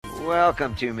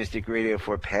Welcome to Mystic Radio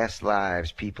for Past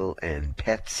Lives, People, and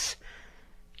Pets.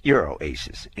 Your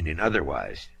oasis in an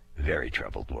otherwise very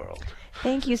troubled world.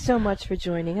 Thank you so much for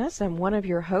joining us. I'm one of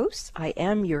your hosts. I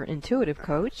am your intuitive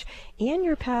coach and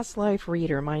your past life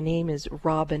reader. My name is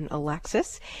Robin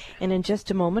Alexis, and in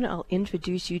just a moment I'll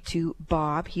introduce you to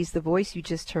Bob. He's the voice you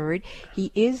just heard.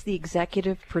 He is the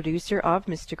executive producer of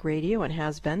Mystic Radio and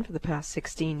has been for the past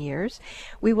 16 years.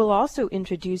 We will also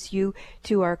introduce you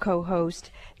to our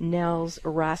co-host, Nels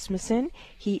Rasmussen.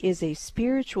 He is a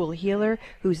spiritual healer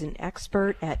who's an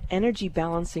expert at energy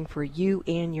balancing for you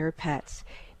and your pets.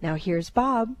 Now here's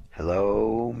Bob.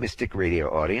 Hello, Mystic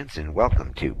Radio audience, and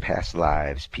welcome to Past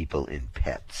Lives, People, and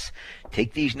Pets.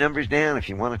 Take these numbers down if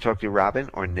you want to talk to Robin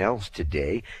or Nels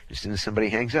today. As soon as somebody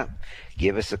hangs up,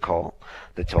 give us a call.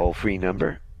 The toll-free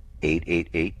number,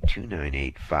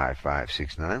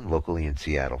 888-298-5569, locally in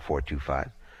Seattle,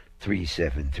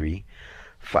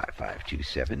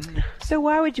 425-373-5527. So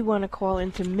why would you want to call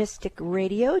into Mystic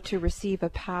Radio to receive a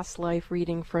past life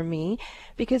reading from me?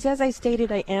 Because as I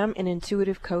stated, I am an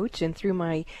intuitive coach, and through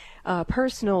my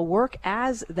personal work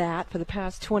as that for the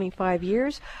past 25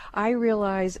 years, I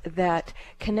realize that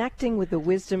connecting with the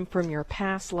wisdom from your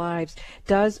past lives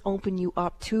does open you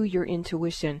up to your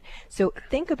intuition. So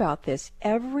think about this.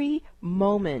 Every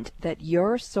moment that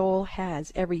your soul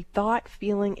has, every thought,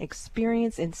 feeling,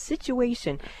 experience, and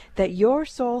situation that your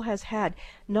soul has had,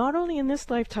 not only in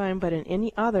this lifetime but in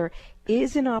any other,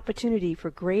 is an opportunity for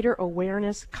greater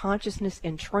awareness, consciousness,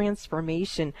 and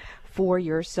transformation for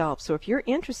yourself. So if you're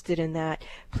interested in that,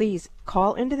 please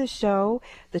call into the show.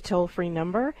 The toll-free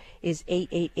number is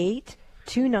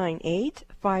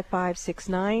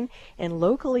 888-298-5569, and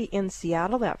locally in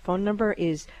Seattle, that phone number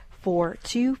is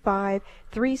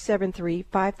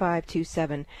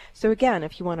 425-373-5527. So again,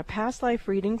 if you want a past life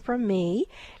reading from me,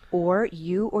 or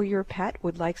you or your pet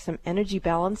would like some energy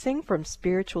balancing from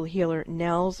spiritual healer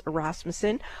Nels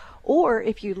Rasmussen, or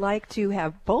if you'd like to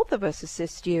have both of us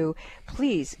assist you,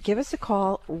 please give us a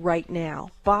call right now.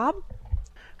 Bob?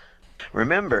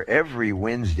 Remember, every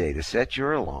Wednesday to set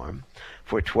your alarm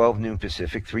for 12 noon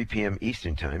Pacific, 3 p.m.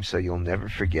 Eastern Time, so you'll never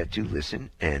forget to listen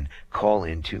and call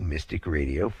into Mystic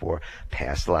Radio for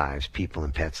Past Lives, People,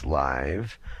 and Pets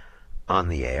live on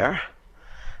the air.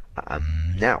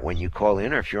 Now, when you call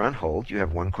in, or if you're on hold, you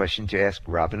have one question to ask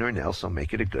Robin or Nels, so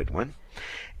make it a good one.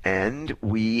 And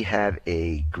we have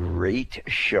a great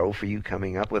show for you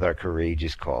coming up with our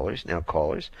courageous callers. Now,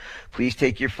 callers, please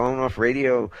take your phone off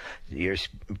radio.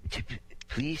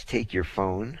 Please take your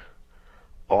phone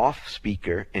off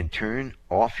speaker and turn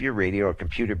off your radio or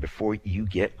computer before you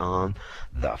get on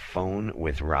the phone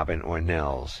with Robin or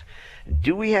Nels.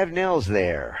 Do we have Nels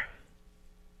there?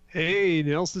 Hey,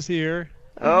 Nels is here.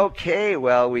 Okay,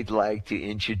 well, we'd like to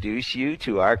introduce you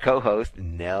to our co-host,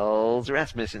 Nels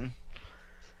Rasmussen.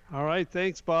 All right,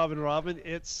 thanks, Bob and Robin.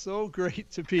 It's so great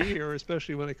to be here,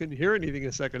 especially when I couldn't hear anything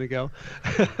a second ago.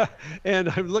 And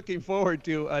I'm looking forward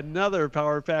to another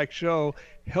Power Pack show,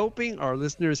 helping our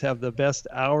listeners have the best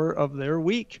hour of their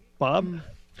week. Bob?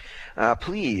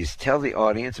 Please tell the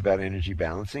audience about energy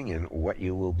balancing and what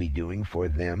you will be doing for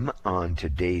them on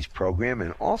today's program,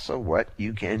 and also what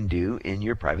you can do in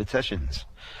your private sessions.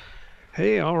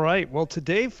 Hey, all right. Well,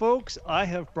 today, folks, I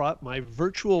have brought my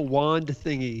virtual wand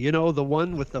thingy. You know, the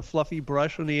one with the fluffy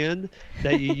brush on the end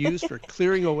that you use for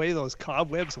clearing away those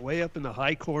cobwebs way up in the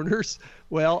high corners.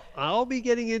 Well, I'll be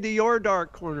getting into your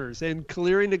dark corners and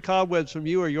clearing the cobwebs from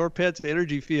you or your pet's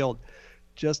energy field.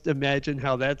 Just imagine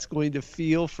how that's going to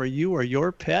feel for you or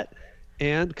your pet,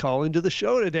 and call into the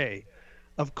show today.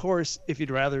 Of course, if you'd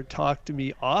rather talk to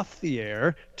me off the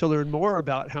air to learn more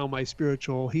about how my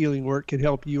spiritual healing work can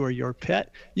help you or your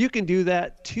pet, you can do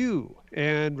that too.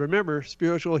 And remember,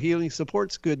 spiritual healing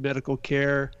supports good medical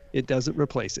care. It doesn't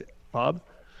replace it. Bob?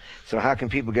 So how can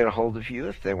people get a hold of you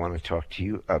if they want to talk to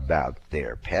you about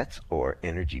their pets or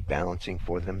energy balancing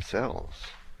for themselves?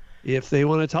 If they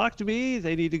want to talk to me,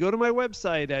 they need to go to my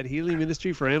website at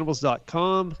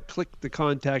healingministryforanimals.com, click the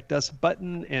Contact Us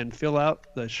button, and fill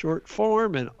out the short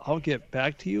form, and I'll get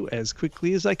back to you as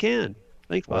quickly as I can.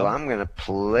 Thanks, Bob. Well, I'm going to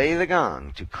play the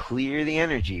gong to clear the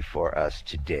energy for us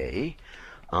today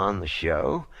on the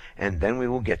show, and then we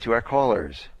will get to our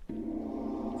callers.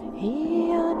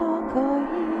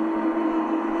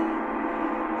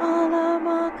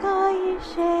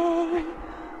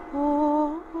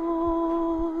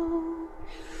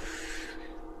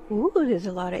 Ooh, there's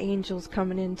a lot of angels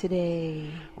coming in today.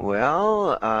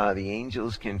 Well, the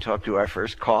angels can talk to our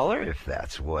first caller if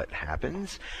that's what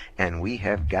happens. And we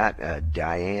have got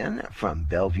Diane from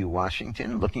Bellevue,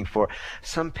 Washington, looking for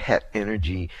some pet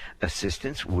energy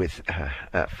assistance with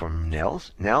from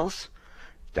Nels. Nels,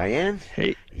 Diane,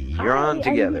 Hey. you're Hi, on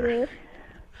together. I'm here.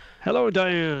 Hello,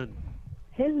 Diane.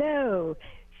 Hello.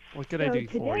 What can I do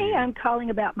for Today you? I'm calling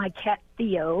about my cat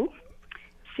Theo.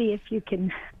 See if you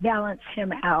can balance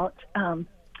him out. On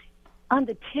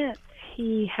the 10th,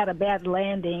 he had a bad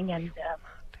landing and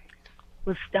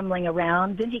was stumbling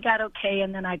around. Then he got okay,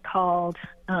 and then I called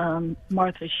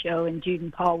Martha's show, and Jude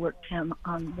and Paul worked him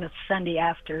on the Sunday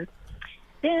after.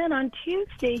 Then on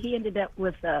Tuesday, he ended up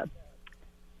with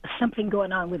something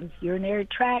going on with his urinary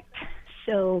tract.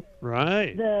 So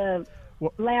Right. the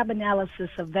lab analysis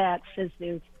of that says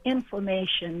there's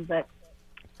inflammation, but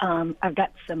I've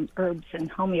got some herbs and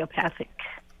homeopathic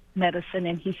medicine,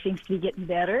 and he seems to be getting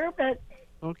better. But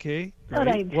Okay. thought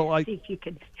Great. I'd Well, see if you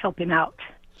could help him out.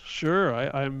 Sure.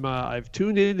 I've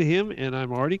tuned into him, and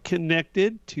I'm already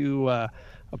connected to a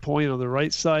point on the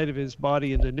right side of his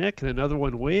body in the neck, and another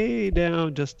one way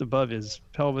down just above his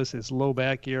pelvis, his low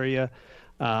back area,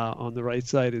 on the right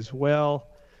side as well.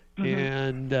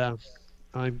 And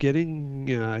I'm getting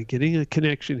a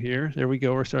connection here. There we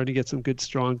go. We're starting to get some good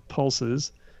strong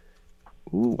pulses.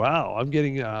 Ooh, wow! I'm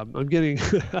getting a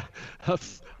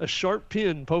sharp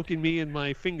pin poking me in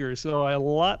my finger. So a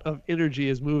lot of energy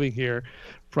is moving here,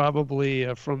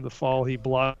 probably from the fall he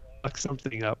blocked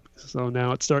something up. So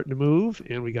now it's starting to move,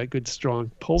 and we got good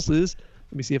strong pulses.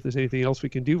 Let me see if there's anything else we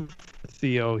can do for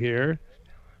Theo here.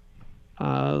 It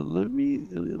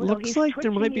looks He's like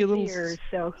there might be a twitching little. his ears,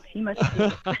 so he must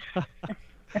be.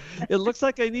 It looks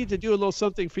like I need to do a little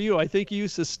something for you. I think you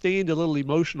sustained a little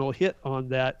emotional hit on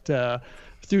that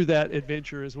through that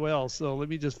adventure as well. So let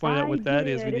me just find out what that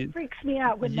is. It freaks me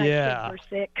out when my Yeah. kids are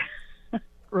sick.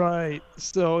 Right.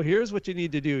 So here's what you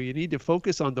need to do. You need to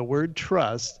focus on the word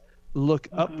trust. Look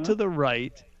up to the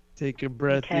right. Take a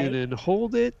breath in and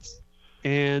hold it.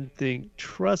 And think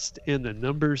trust in the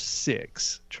number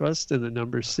 6. Trust in the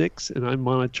number 6. And I'm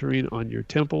monitoring on your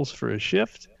temples for a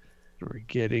shift. We're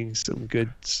getting some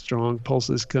good strong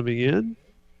pulses coming in.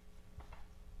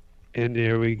 And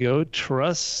there we go.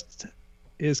 Trust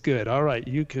is good. All right.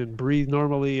 You can breathe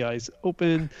normally, eyes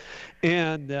open.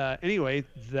 And anyway,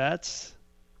 that's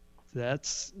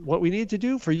what we need to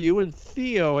do for you and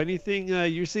Theo. Anything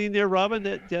you're seeing there, Robin,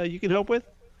 that you can help with?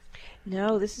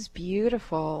 No, this is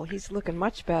beautiful. He's looking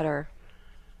much better.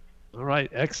 All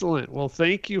right. Excellent. Well,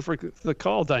 thank you for the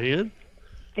call, Diane.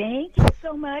 Thank you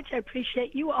so much. I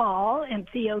appreciate you all. And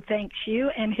Theo thanks you.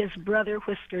 And his brother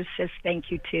Whiskers says thank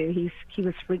you too. He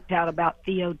was freaked out about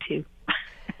Theo too.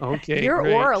 Okay. Your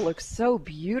great. aura looks so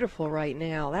beautiful right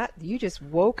now. That you just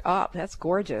woke up. That's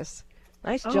gorgeous.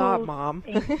 Nice job, Mom.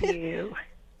 Thank you.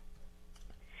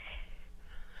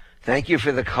 Thank you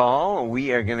for the call.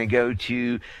 We are going to go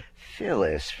to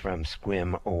Phyllis from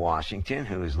Sequim, Washington,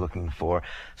 who is looking for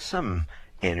some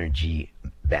energy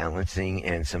balancing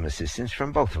and some assistance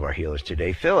from both of our healers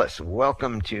today. Phyllis,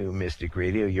 welcome to Mystic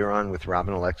Radio. You're on with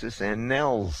Robin, Alexis, and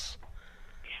Nels.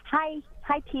 Hi,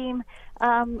 team.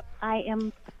 I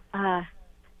am.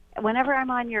 Whenever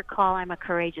I'm on your call, I'm a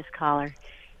courageous caller,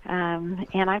 and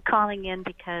I'm calling in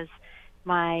because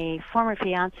my former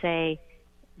fiance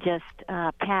just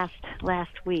passed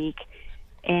last week,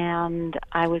 and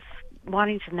I was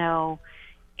wanting to know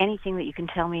anything that you can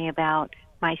tell me about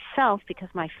myself, because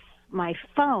my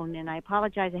phone, and I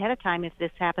apologize ahead of time if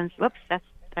this happens. Whoops,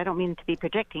 I don't mean to be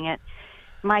predicting it.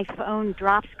 My phone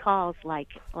drops calls like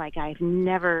I've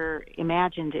never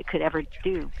imagined it could ever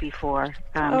do before,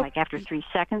 like after 3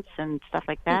 seconds and stuff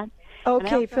like that.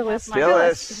 Okay, Phyllis.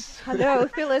 Hello,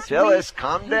 Phyllis. Phyllis,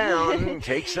 calm down.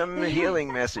 Take some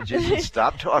healing messages and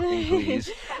stop talking, please.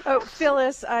 Oh,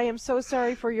 Phyllis, I am so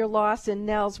sorry for your loss. And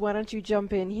Nels, why don't you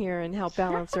jump in here and help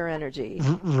balance her energy?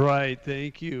 Right.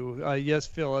 Thank you. Yes,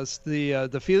 Phyllis.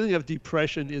 The feeling of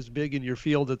depression is big in your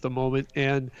field at the moment,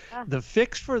 and the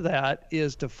fix for that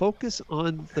is to focus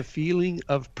on the feeling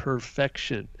of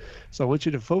perfection. So I want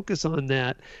you to focus on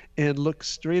that and look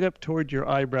straight up toward your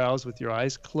eyebrows with your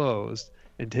eyes closed,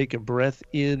 and take a breath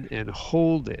in and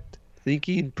hold it,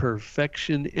 thinking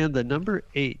perfection and the number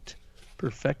 8.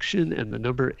 Perfection and the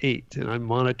number 8. And I'm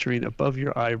monitoring above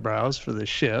your eyebrows for the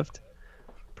shift.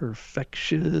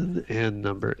 Perfection and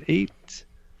number 8.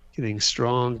 Getting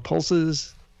strong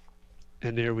pulses.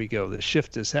 And there we go. The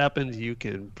shift has happened. You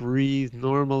can breathe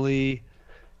normally.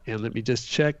 And let me just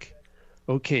check.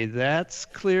 Okay, that's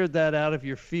cleared that out of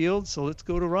your field. So let's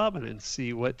go to Robin and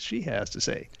see what she has to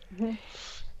say.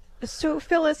 So,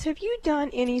 Phyllis, have you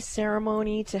done any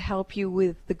ceremony to help you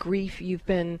with the grief you've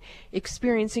been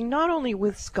experiencing, not only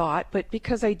with Scott, but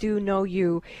because I do know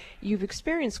you've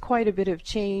experienced quite a bit of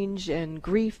change and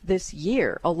grief this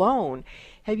year alone.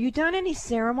 Have you done any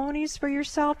ceremonies for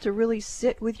yourself to really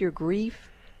sit with your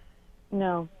grief?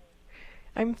 No.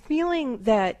 I'm feeling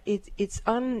that it's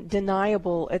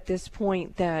undeniable at this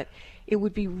point that it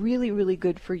would be really, really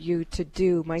good for you to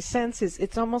do. My sense is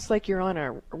it's almost like you're on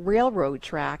a railroad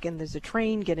track and there's a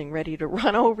train getting ready to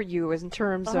run over you as in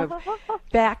terms of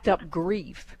backed up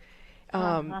grief.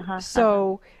 And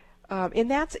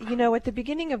that's, at the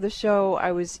beginning of the show,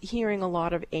 I was hearing a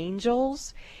lot of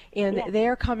angels, and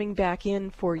they're coming back in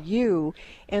for you,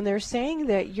 and they're saying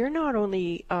that you're not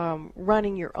only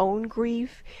running your own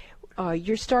grief,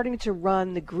 you're starting to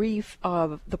run the grief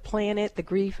of the planet, the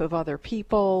grief of other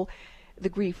people, the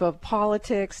grief of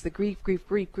politics, the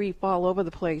grief all over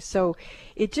the place. So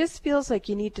it just feels like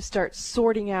you need to start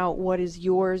sorting out what is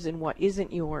yours and what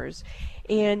isn't yours.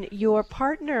 And your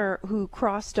partner who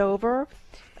crossed over,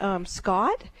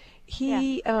 Scott,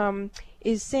 he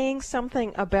is saying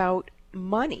something about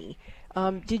money.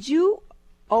 Did you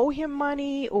owe him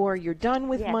money, or you're done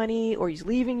with money, or he's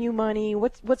leaving you money?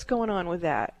 What's going on with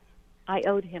that? I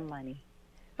owed him money.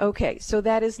 Okay, so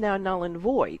that is now null and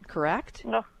void, correct?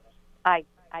 No, I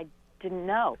didn't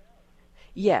know.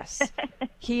 Yes.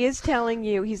 He is telling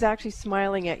you, he's actually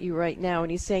smiling at you right now,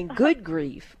 and he's saying, good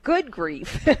grief, good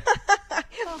grief.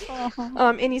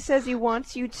 And he says he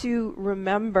wants you to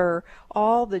remember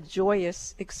all the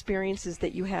joyous experiences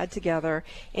that you had together,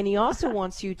 and he also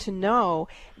wants you to know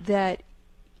that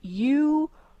you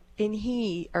and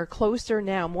he are closer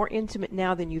now, more intimate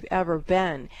now than you've ever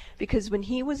been, because when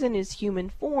he was in his human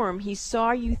form, he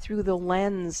saw you through the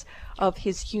lens of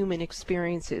his human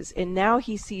experiences, and now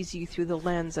he sees you through the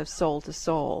lens of soul to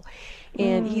soul.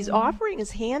 And he's offering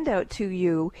his hand out to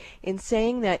you and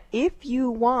saying that if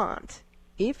you want,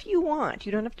 you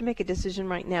don't have to make a decision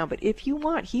right now, but if you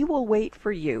want, he will wait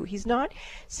for you. He's not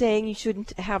saying you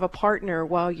shouldn't have a partner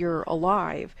while you're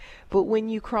alive, but when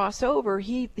you cross over,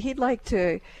 he'd like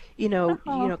to,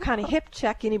 kind of hip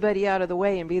check anybody out of the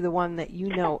way and be the one that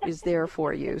is there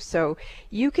for you. So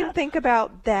you can think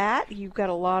about that. You've got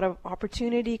a lot of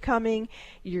opportunity coming.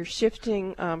 You're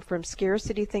shifting from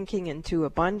scarcity thinking into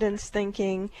abundance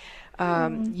thinking.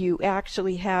 You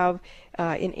actually have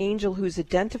an angel who's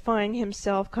identifying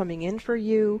himself coming in for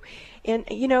you. And,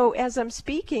 as I'm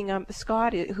speaking,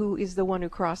 Scott, who is the one who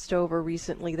crossed over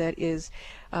recently, that is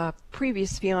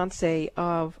previous fiance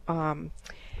of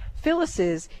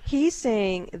Phyllis's, he's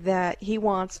saying that he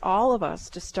wants all of us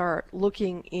to start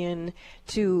looking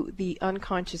into the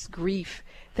unconscious grief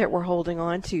that we're holding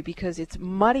on to, because it's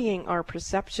muddying our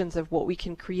perceptions of what we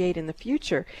can create in the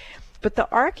future. But the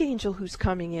archangel who's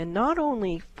coming in, not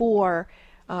only for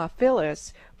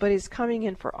Phyllis, but is coming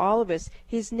in for all of us,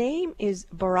 his name is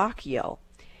Barakiel.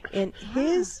 And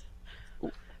his...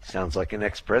 Sounds like an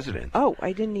ex-president. Oh,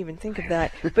 I didn't even think of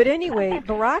that. But anyway,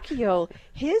 Barakiel,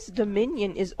 his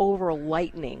dominion is over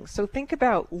lightning. So think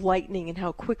about lightning and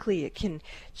how quickly it can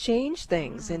change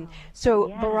things. And so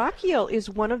Barakiel is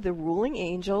one of the ruling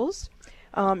angels.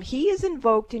 He is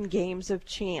invoked in games of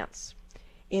chance.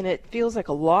 And it feels like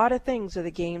a lot of things are the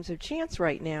games of chance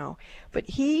right now. But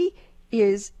he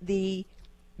is the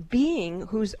being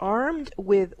who's armed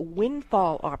with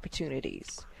windfall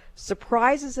opportunities,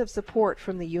 surprises of support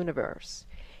from the universe,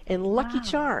 and lucky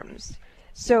charms.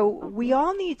 So we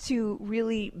all need to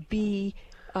really be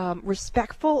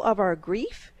respectful of our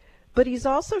grief, but he's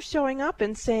also showing up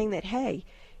and saying that, hey,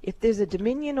 if there's a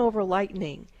dominion over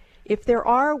lightning, if there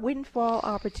are windfall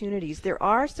opportunities, there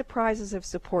are surprises of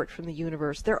support from the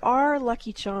universe, there are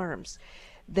lucky charms,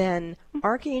 then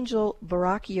Archangel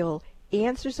Barakiel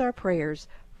answers our prayers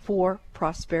for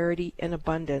prosperity and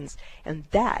abundance. And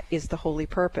that is the holy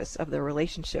purpose of the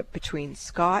relationship between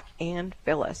Scott and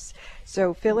Phyllis.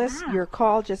 So Phyllis, your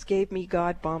call just gave me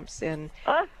God bumps, and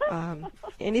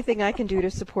anything I can do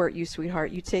to support you, sweetheart,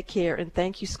 you take care. And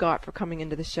thank you, Scott, for coming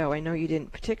into the show. I know you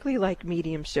didn't particularly like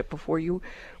mediumship before you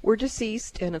were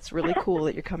deceased, and it's really cool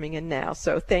that you're coming in now.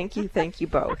 So thank you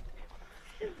both.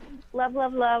 Love,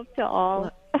 love, love to all.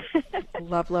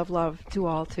 Love, love, love to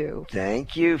all, too.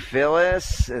 Thank you,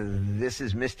 Phyllis. This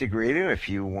is Mystic Radio. If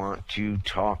you want to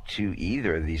talk to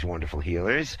either of these wonderful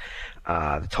healers,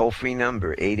 the toll-free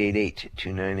number,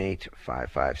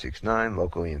 888-298-5569,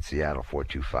 locally in Seattle,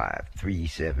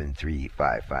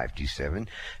 425-373-5527.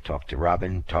 Talk to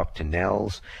Robin, talk to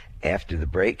Nels. After the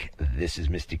break, this is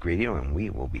Mystic Radio, and we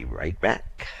will be right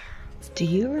back. Do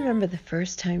you remember the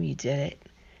first time you did it?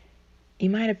 You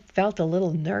might have felt a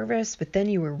little nervous, but then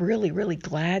you were really, really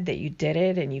glad that you did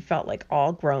it and you felt like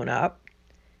all grown up.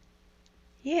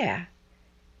 Yeah,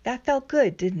 that felt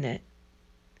good, didn't it?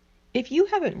 If you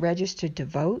haven't registered to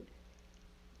vote,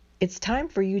 it's time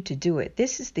for you to do it.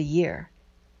 This is the year,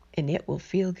 and it will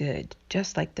feel good,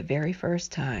 just like the very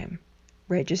first time.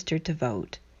 Register to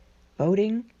vote.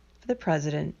 Voting for the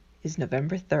president is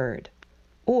November 3rd.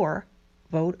 Or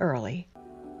vote early.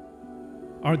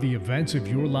 Are the events of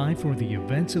your life or the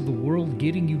events of the world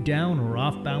getting you down or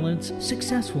off balance?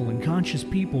 Successful and conscious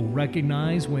people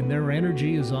recognize when their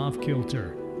energy is off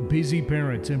kilter. Busy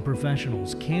parents and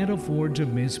professionals can't afford to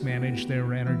mismanage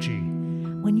their energy.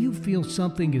 When you feel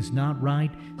something is not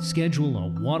right, schedule a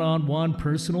one-on-one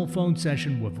personal phone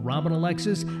session with Robin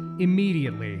Alexis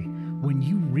immediately. When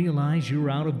you realize you're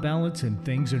out of balance and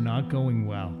things are not going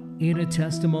well. In a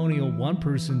testimonial, one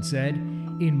person said,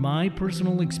 "In my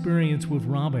personal experience with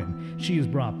Robin, she has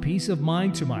brought peace of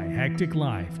mind to my hectic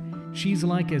life. She's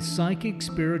like a psychic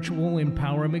spiritual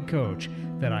empowerment coach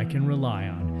that I can rely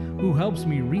on, who helps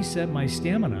me reset my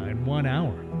stamina in 1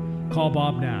 hour." Call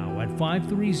Bob now at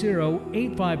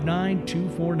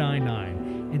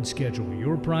 530-859-2499 and schedule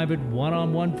your private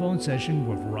one-on-one phone session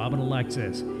with Robin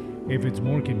Alexis. If it's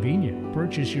more convenient,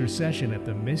 purchase your session at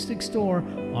the Mystic Store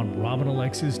on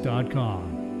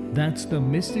RobinAlexis.com. That's the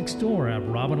Mystic Store at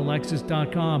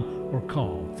RobinAlexis.com or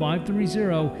call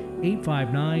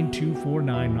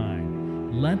 530-859-2499.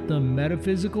 Let the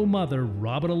metaphysical mother,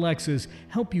 Robin Alexis,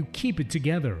 help you keep it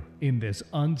together in this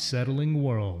unsettling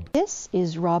world. This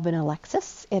is Robin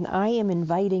Alexis, and I am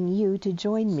inviting you to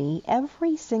join me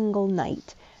every single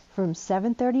night from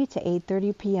 7:30 to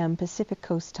 8:30 p.m. Pacific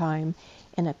Coast Time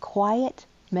in a quiet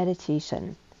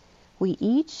meditation. We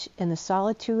each, in the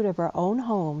solitude of our own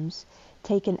homes,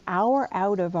 take an hour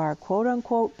out of our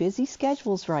quote-unquote busy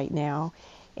schedules right now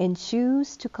and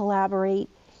choose to collaborate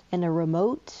in a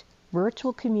remote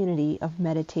virtual community of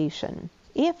meditation.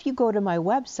 If you go to my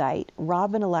website,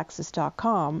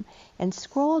 RobinAlexis.com, and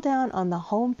scroll down on the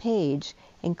home page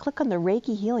and click on the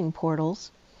Reiki healing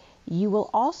portals, you will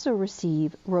also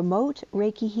receive remote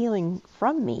Reiki healing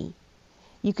from me.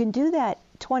 You can do that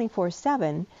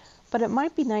 24/7, but it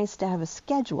might be nice to have a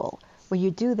schedule where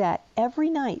you do that every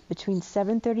night between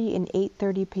 7:30 and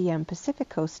 8:30 p.m. Pacific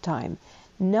Coast Time,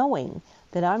 knowing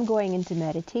that I'm going into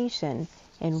meditation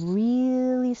and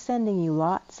really sending you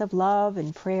lots of love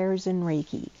and prayers and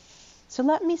Reiki. So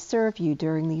let me serve you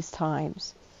during these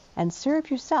times, and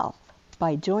serve yourself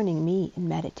by joining me in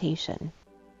meditation.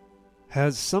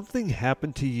 Has something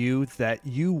happened to you that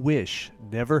you wish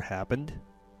never happened?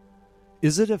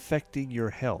 Is it affecting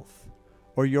your health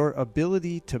or your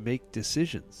ability to make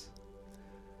decisions?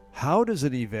 How does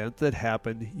an event that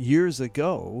happened years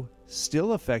ago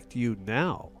still affect you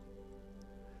now?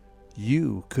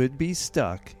 You could be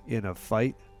stuck in a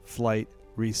fight-flight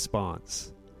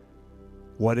response.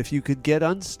 What if you could get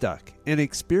unstuck and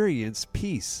experience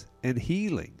peace and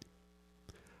healing?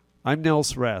 I'm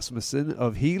Nels Rasmussen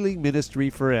of Healing Ministry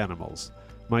for Animals.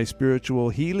 My spiritual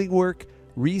healing work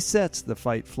resets the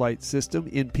fight-flight system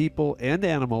in people and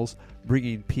animals,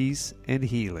 bringing peace and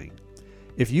healing.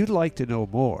 If you'd like to know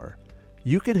more,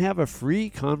 you can have a free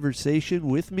conversation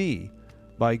with me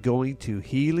by going to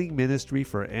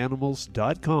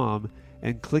healingministryforanimals.com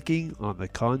and clicking on the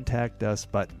Contact Us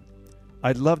button.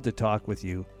 I'd love to talk with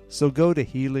you, so go to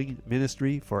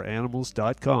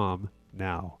healingministryforanimals.com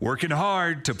now. Working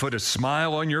hard to put a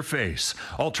smile on your face.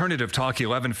 Alternative Talk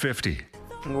 1150.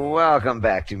 Welcome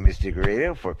back to Mystic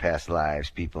Radio for past lives,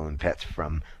 people, and pets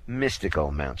from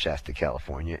mystical Mount Shasta,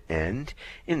 California, and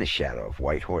in the shadow of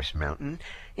White Horse Mountain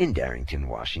in Darrington,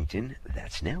 Washington.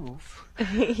 That's Nels.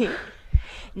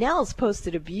 Nels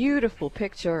posted a beautiful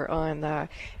picture on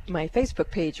my Facebook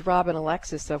page, Robin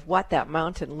Alexis, of what that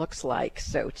mountain looks like.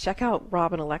 So check out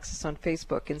Robin Alexis on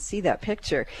Facebook and see that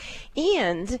picture.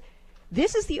 And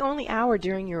this is the only hour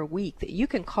during your week that you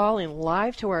can call in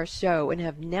live to our show and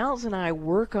have Nels and I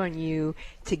work on you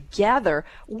together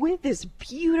with this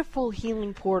beautiful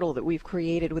healing portal that we've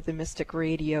created with the Mystic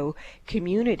Radio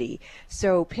community.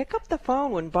 So pick up the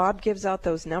phone when Bob gives out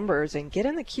those numbers and get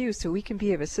in the queue so we can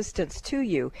be of assistance to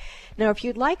you. Now, if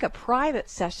you'd like a private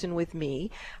session with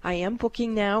me, I am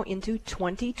booking now into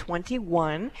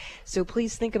 2021. So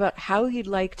please think about how you'd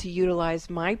like to utilize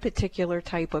my particular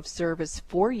type of service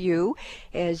for you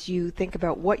as you think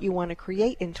about what you want to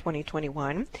create in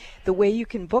 2021. The way you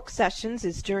can book sessions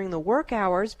is during the work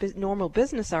hours, normal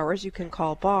business hours. You can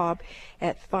call Bob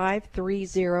at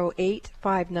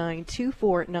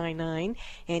 530-859-2499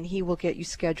 and he will get you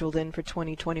scheduled in for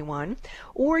 2021.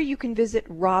 Or you can visit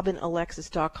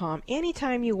RobinAlexis.com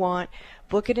anytime you want.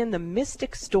 Book it in the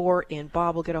Mystic Store and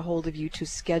Bob will get a hold of you to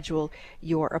schedule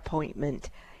your appointment.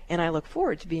 And I look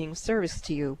forward to being of service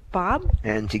to you. Bob?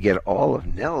 And to get all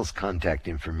of Nell's contact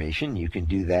information, you can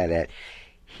do that at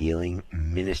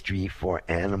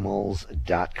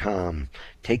healingministryforanimals.com.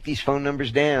 Take these phone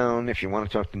numbers down if you want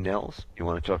to talk to Nels, you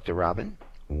want to talk to Robin.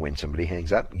 When somebody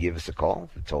hangs up, give us a call.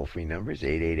 The toll-free number is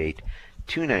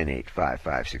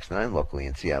 298-5569, locally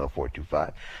in Seattle,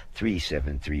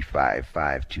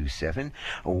 425-373-5527.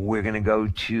 We're going to go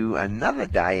to another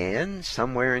Diane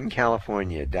somewhere in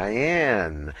California.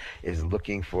 Diane is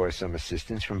looking for some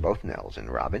assistance from both Nels and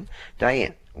Robin.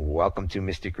 Diane, welcome to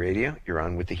Mystic Radio. You're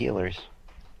on with the healers.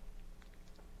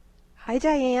 Hi,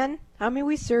 Diane. How may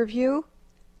we serve you?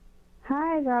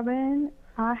 Hi, Robin.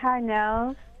 Hi,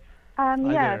 Nels.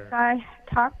 Yes, there. I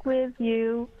talked with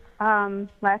you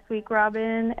last week,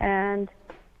 Robin, and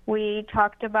we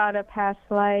talked about a past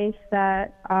life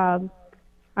that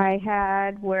I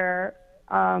had where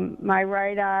my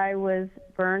right eye was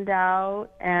burned out,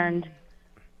 and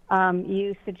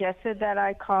you suggested that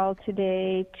I call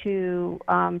today to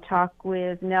talk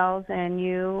with Nels and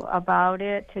you about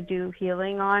it, to do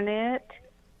healing on it.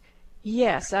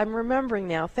 Yes, I'm remembering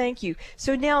now. Thank you.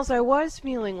 So, Nels, I was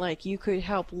feeling like you could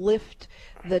help lift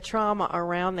the trauma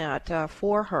around that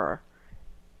for her.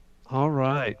 All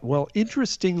right. Well,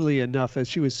 interestingly enough, as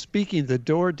she was speaking, the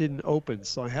door didn't open.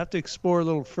 So I have to explore a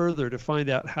little further to find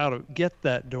out how to get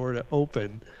that door to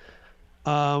open.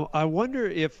 I wonder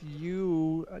if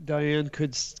you, Diane,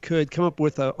 could come up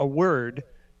with a word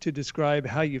to describe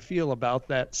how you feel about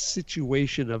that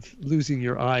situation of losing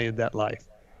your eye in that life.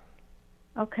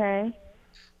 Okay.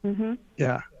 Mhm.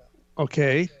 Yeah.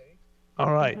 Okay.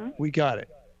 All right. We got it.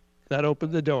 That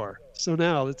opened the door. So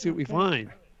now let's see what we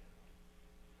find.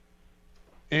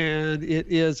 And it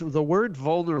is the word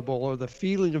vulnerable, or the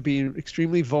feeling of being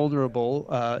extremely vulnerable,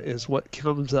 is what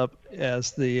comes up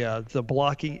as the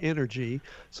blocking energy.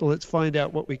 So let's find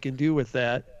out what we can do with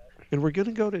that. And we're going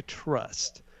to go to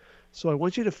trust. So I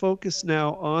want you to focus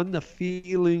now on the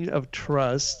feeling of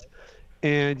trust.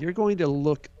 And you're going to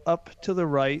look up to the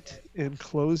right and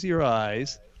close your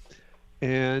eyes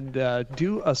and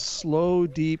do a slow,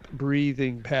 deep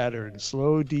breathing pattern.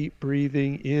 Slow, deep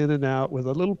breathing in and out with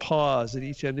a little pause at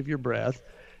each end of your breath.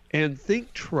 And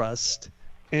think trust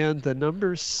and the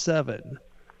number 7.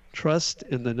 Trust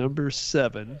and the number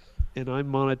 7. And I'm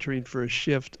monitoring for a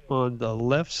shift on the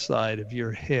left side of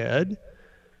your head.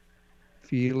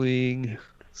 Feeling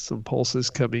some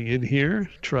pulses coming in here.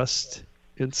 Trust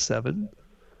and 7.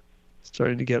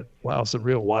 Starting to get, wow, some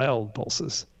real wild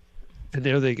pulses. And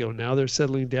there they go. Now they're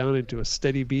settling down into a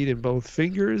steady beat in both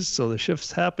fingers. So the shifts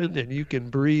happen and you can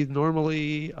breathe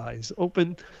normally, eyes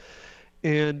open.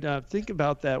 And think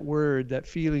about that word, that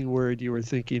feeling word you were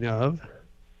thinking of.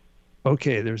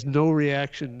 Okay, there's no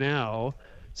reaction now.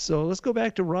 So let's go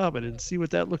back to Robin and see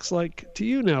what that looks like to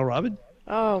you now, Robin.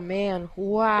 Oh, man.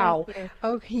 Wow.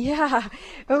 Okay, yeah.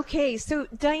 Okay, so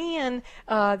Diane,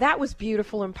 that was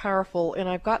beautiful and powerful, and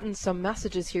I've gotten some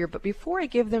messages here, but before I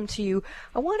give them to you,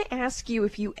 I want to ask you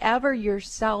if you ever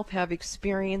yourself have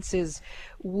experiences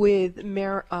with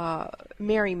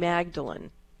Mary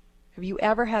Magdalene. Have you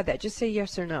ever had that? Just say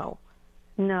yes or no.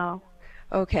 No.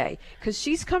 Okay, because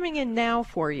she's coming in now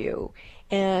for you,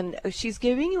 and she's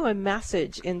giving you a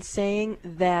message and saying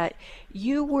that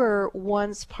you were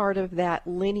once part of that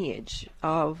lineage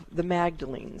of the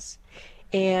Magdalenes,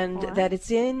 and that it's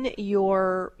in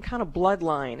your kind of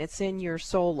bloodline, it's in your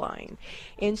soul line.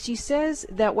 And she says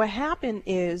that what happened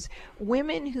is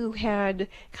women who had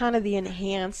kind of the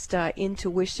enhanced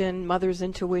intuition, mother's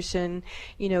intuition,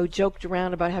 you know, joked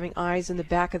around about having eyes in the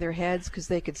back of their heads because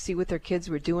they could see what their kids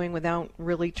were doing without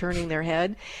really turning their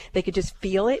head. They could just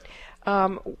feel it.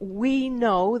 We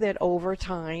know that over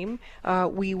time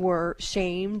we were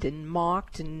shamed and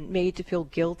mocked and made to feel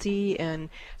guilty and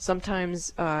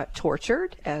sometimes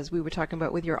tortured, as we were talking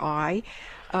about with your eye,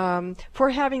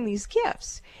 for having these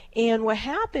gifts. And what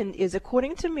happened is,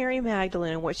 according to Mary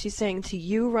Magdalene and what she's saying to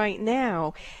you right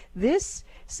now, this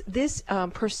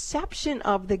perception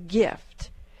of the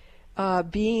gift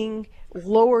being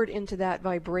lowered into that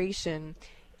vibration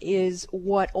is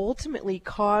what ultimately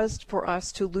caused for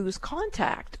us to lose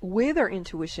contact with our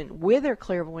intuition, with our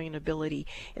clairvoyant ability,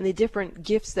 and the different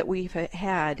gifts that we've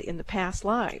had in the past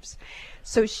lives.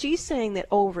 So she's saying that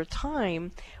over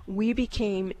time, we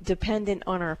became dependent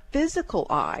on our physical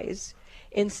eyes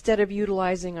instead of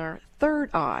utilizing our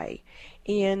third eye.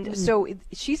 And so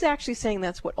she's actually saying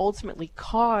that's what ultimately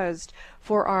caused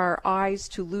for our eyes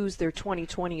to lose their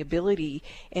 20/20 ability,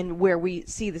 and where we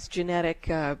see this genetic,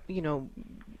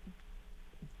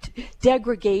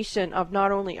 degradation of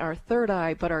not only our third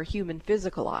eye but our human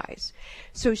physical eyes.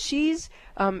 So she's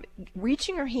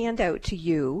reaching her hand out to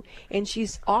you, and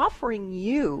she's offering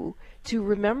you to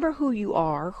remember who you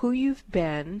are, who you've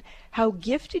been, how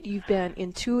gifted you've been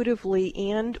intuitively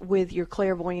and with your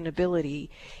clairvoyant ability,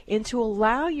 and to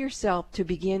allow yourself to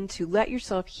begin to let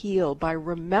yourself heal by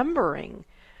remembering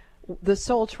the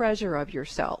soul treasure of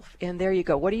yourself. And there you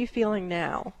go. What are you feeling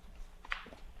now?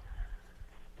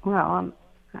 Well,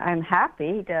 I'm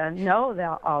happy to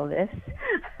know all this.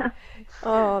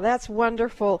 Oh, that's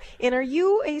wonderful. And are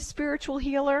you a spiritual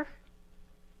healer?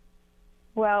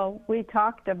 Well, we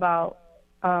talked about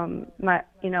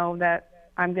that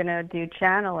I'm going to do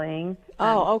channeling.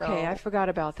 Oh, okay. So, I forgot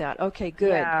about that. Okay, good.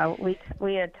 Yeah,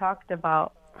 we had talked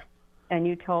about, and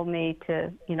you told me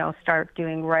to, start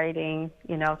doing writing,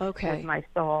 Okay. with my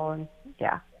soul, and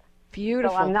yeah.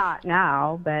 Beautiful. So I'm not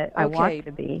now, but I want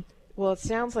to be. Well, it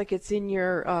sounds like it's in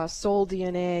your soul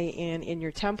DNA and in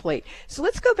your template. So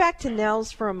let's go back to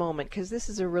Nels for a moment, because this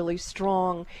is a really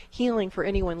strong healing for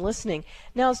anyone listening.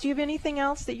 Nels, do you have anything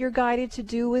else that you're guided to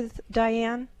do with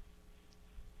Diane?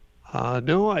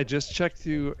 No, I just checked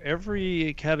through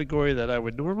every category that I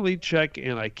would normally check,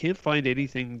 and I can't find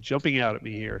anything jumping out at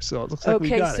me here. So it looks like we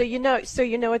got it.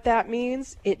 You know what that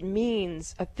means? It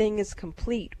means a thing is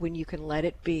complete when you can let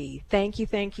it be. Thank you,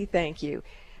 thank you, thank you.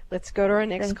 Let's go to our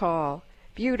next call.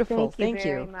 Beautiful. Thank you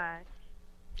very much.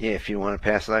 Yeah, if you want a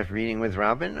past life reading with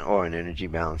Robin or an energy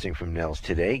balancing from Nels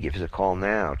today, give us a call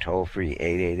now. Toll free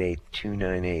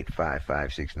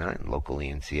 888-298-5569, locally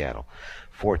in Seattle.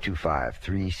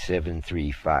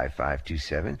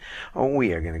 425-373-5527. Oh,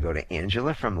 we are going to go to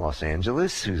Angela from Los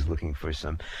Angeles, who's looking for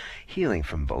some healing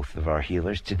from both of our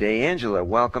healers today. Angela,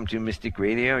 welcome to Mystic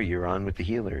Radio. You're on with the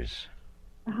healers.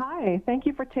 Hi. Thank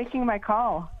you for taking my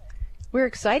call. We're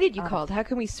excited you called. How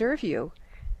can we serve you?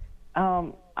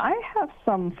 I have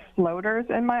some floaters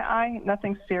in my eye,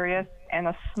 nothing serious, and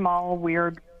a small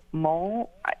weird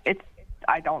mole.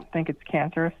 I don't think it's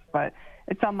cancerous, but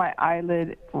it's on my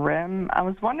eyelid rim. I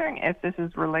was wondering if this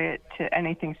is related to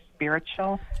anything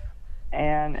spiritual,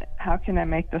 and how can I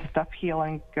make this stuff heal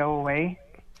and go away?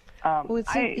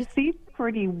 I see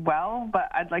pretty well, but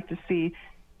I'd like to see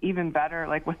even better,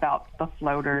 like without the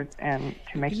floaters, and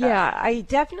to make that. Yeah, I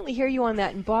definitely hear you on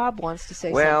that, and Bob wants to say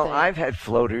something. Well, I've had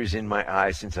floaters in my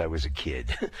eyes since I was a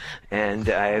kid, and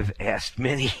I've asked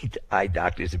many eye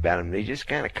doctors about them. They just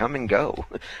kind of come and go.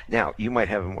 Now, you might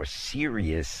have a more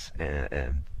serious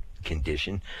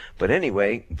condition, but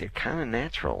anyway, they're kind of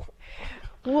natural.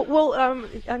 Well,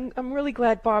 I'm really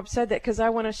glad Bob said that, because I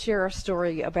want to share a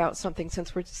story about something,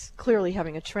 since we're clearly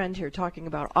having a trend here talking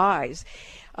about eyes.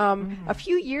 A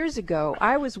few years ago,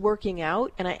 I was working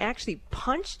out, and I actually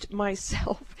punched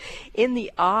myself in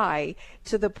the eye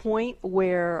to the point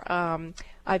where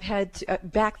I've had to,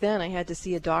 back then I had to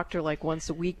see a doctor like once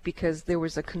a week, because there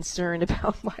was a concern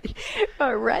about my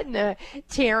retina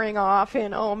tearing off,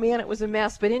 and oh man, it was a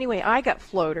mess. But anyway, I got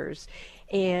floaters,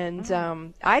 and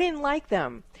I didn't like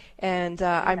them. And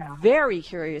I'm very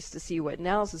curious to see what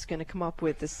Nels is going to come up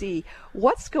with, to see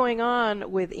what's going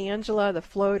on with Angela, the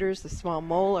floaters, the small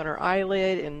mole on her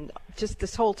eyelid, and just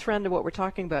this whole trend of what we're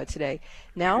talking about today.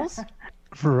 Nels?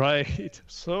 Right.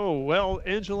 So, well,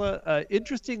 Angela,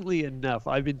 interestingly enough,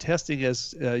 I've been testing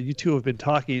as you two have been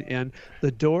talking, and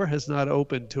the door has not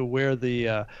opened to where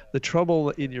the trouble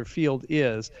in your field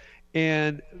is.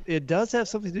 And it does have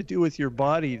something to do with your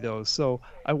body, though. So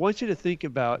I want you to think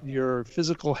about your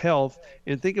physical health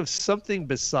and think of something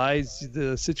besides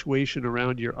the situation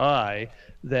around your eye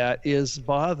that is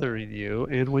bothering you.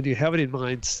 And when you have it in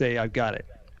mind, say, I've got it.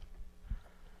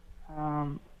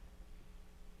 I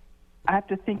have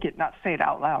to think it, not say it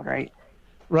out loud, right?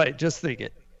 Right, just think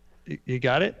it. You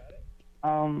got it?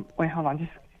 Wait, hold on.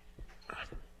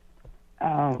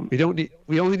 We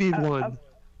only need one.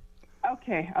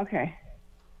 Okay.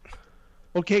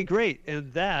 Okay, great.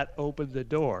 And that opened the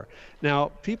door. Now,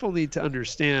 people need to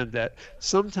understand that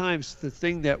sometimes the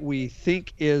thing that we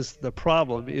think is the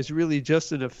problem is really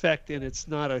just an effect, and it's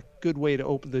not a good way to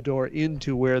open the door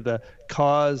into where the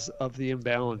cause of the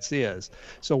imbalance is.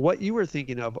 So what you were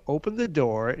thinking of, open the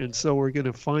door, and so we're going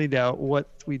to find out what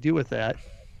we do with that.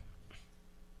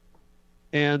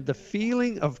 And the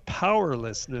feeling of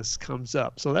powerlessness comes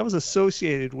up. So that was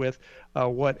associated with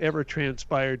whatever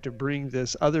transpired to bring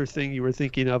this other thing you were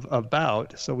thinking of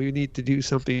about. So we need to do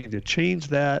something to change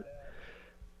that.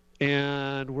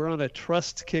 And we're on a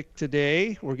trust kick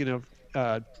today. We're going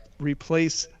to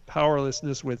replace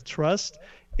powerlessness with trust.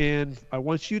 And I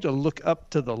want you to look up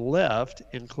to the left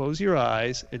and close your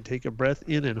eyes and take a breath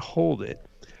in and hold it.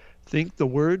 Think the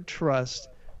word trust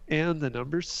and the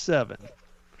number 7.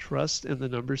 Trust and the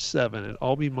number 7, and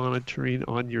I'll be monitoring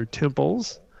on your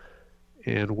temples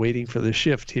and waiting for the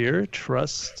shift here.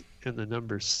 Trust and the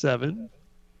number 7,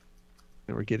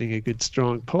 and we're getting a good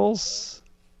strong pulse,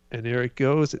 and there it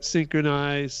goes. It's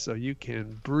synchronized, so you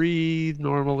can breathe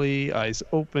normally, eyes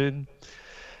open,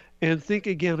 and think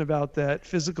again about that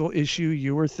physical issue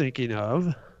you were thinking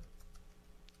of.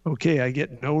 Okay, I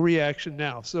get no reaction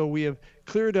now. So we have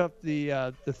cleared up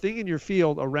the thing in your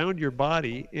field around your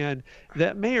body, and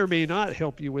that may or may not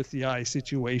help you with the eye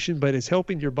situation, but it's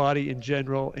helping your body in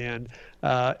general, and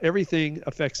everything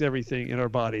affects everything in our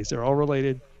bodies. They're all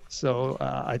related, so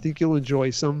I think you'll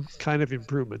enjoy some kind of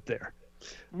improvement there.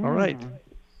 All right.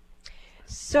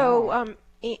 So,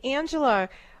 Angela,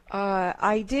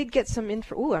 I did get some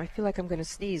info. Ooh, I feel like I'm going to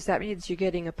sneeze. That means you're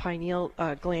getting a pineal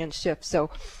gland shift.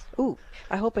 So, ooh,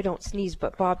 I hope I don't sneeze,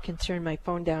 but Bob can turn my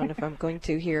phone down if I'm going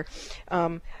to here.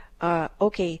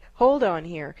 Okay, hold on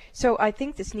here. So I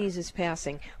think the sneeze is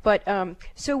passing. But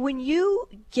so when you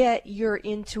get your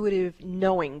intuitive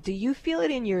knowing, do you feel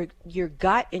it in your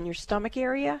gut, in your stomach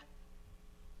area?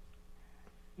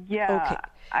 Yeah, Okay.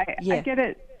 I get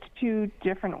it 2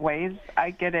 different ways.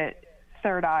 I get it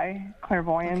third eye,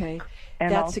 clairvoyance, Okay, and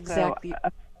that's also exactly.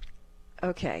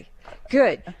 Okay,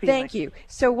 good. Thank you.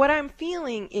 So what I'm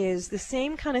feeling is the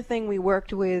same kind of thing we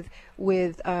worked with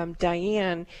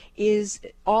Diane is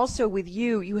also with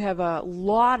you. You have a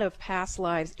lot of past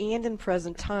lives and in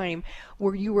present time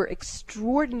where you were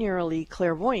extraordinarily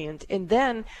clairvoyant, and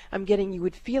then I'm getting you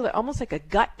would feel it almost like a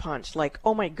gut punch, like,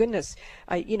 oh my goodness,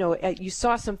 you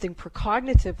saw something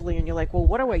precognitively, and you're like, well,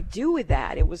 what do I do with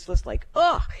that? It was just like,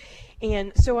 ugh.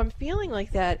 And so I'm feeling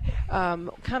like that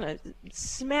kind of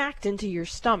smacked into your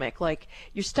stomach, like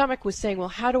your stomach was saying, well,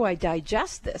 how do I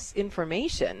digest this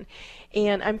information?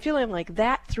 And I'm feeling like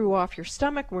that threw off your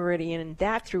stomach meridian, and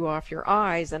that threw off your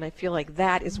eyes, and I feel like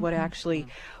that is what actually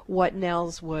what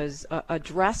Nels was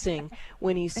addressing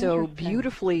when he so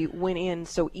beautifully went in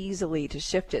so easily to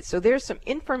shift it. So there's some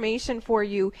information for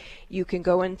you. You can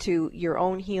go into your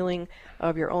own healing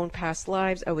of your own past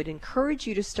lives. I would encourage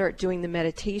you to start doing the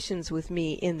meditations with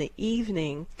me in the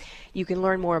evening. You can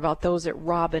learn more about those at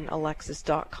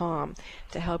robinalexis.com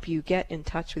to help you get in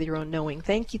touch with your own knowing.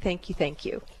 Thank you, thank you, thank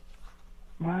you.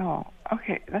 Wow.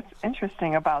 Okay, that's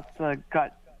interesting about the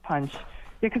gut punch.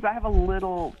 Yeah, because I have a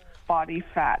little body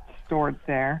fat stored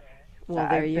there. Well,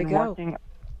 there you go. I've been working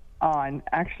on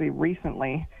actually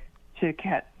recently to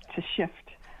shift,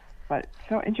 but it's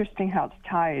so interesting how it's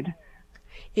tied.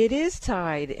 It is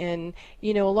tied, and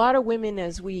a lot of women,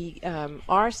 as we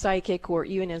are psychic, or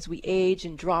even as we age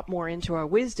and drop more into our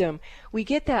wisdom, we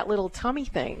get that little tummy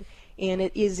thing, and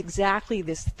it is exactly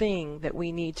this thing that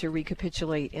we need to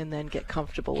recapitulate and then get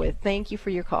comfortable with. Thank you for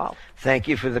your call. Thank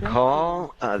you for the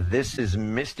call. This is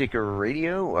Mystic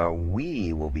Radio.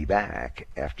 We will be back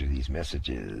after these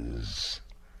messages.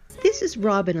 This is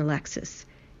Robin Alexis.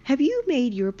 Have you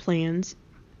made your plans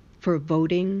for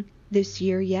voting this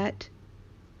year yet?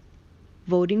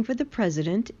 Voting for the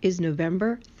president is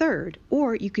November 3rd,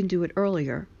 or you can do it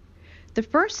earlier. The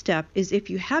first step is, if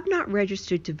you have not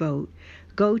registered to vote,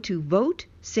 go to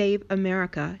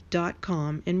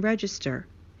votesaveamerica.com and register.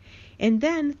 And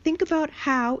then think about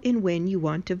how and when you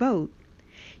want to vote.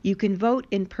 You can vote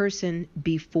in person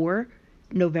before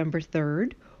November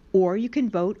 3rd, or you can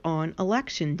vote on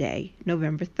Election Day,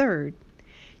 November 3rd.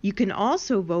 You can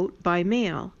also vote by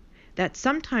mail. That's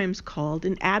sometimes called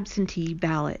an absentee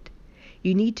ballot.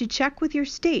 You need to check with your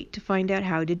state to find out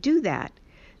how to do that.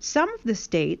 Some of the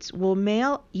states will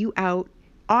mail you out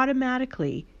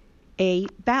automatically a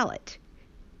ballot.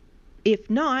 If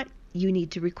not, you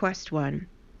need to request one.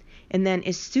 And then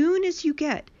as soon as you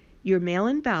get your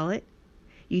mail-in ballot,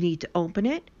 you need to open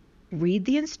it, read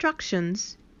the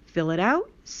instructions, fill it out,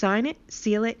 sign it,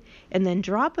 seal it, and then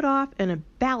drop it off in a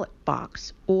ballot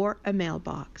box or a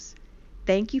mailbox.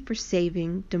 Thank you for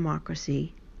saving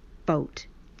democracy. Vote.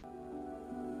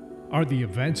 Are the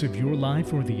events of your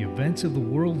life or the events of the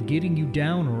world getting you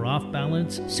down or off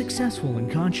balance? Successful and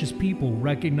conscious people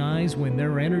recognize when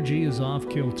their energy is off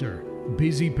kilter.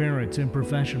 Busy parents and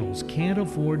professionals can't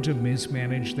afford to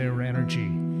mismanage their energy.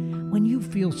 When you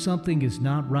feel something is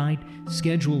not right,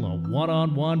 schedule a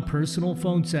one-on-one personal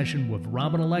phone session with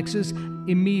Robin Alexis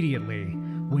immediately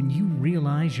when you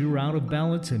realize you're out of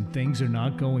balance and things are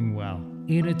not going well.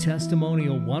 In a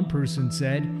testimonial, one person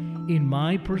said, "In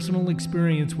my personal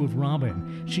experience with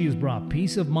Robin, she has brought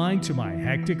peace of mind to my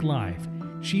hectic life.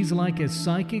 She's like a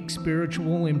psychic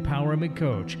spiritual empowerment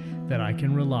coach that I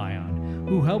can rely on,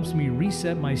 who helps me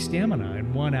reset my stamina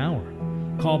in 1 hour."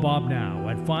 Call Bob now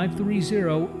at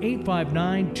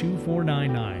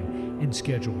 530-859-2499 and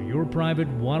schedule your private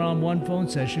one-on-one phone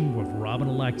session with Robin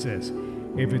Alexis.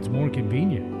 If it's more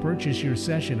convenient, purchase your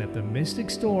session at the Mystic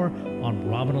Store on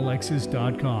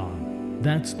robinalexis.com.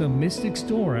 That's the Mystic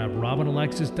Store at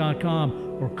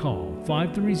robinalexis.com, or call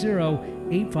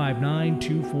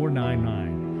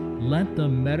 530-859-2499. Let the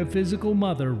metaphysical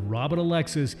mother, Robin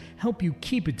Alexis, help you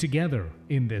keep it together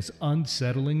in this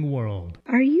unsettling world.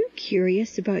 Are you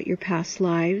curious about your past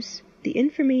lives? The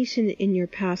information in your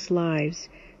past lives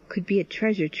could be a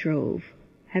treasure trove.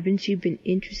 Haven't you been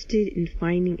interested in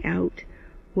finding out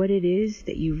what it is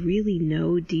that you really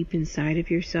know deep inside of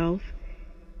yourself?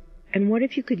 And what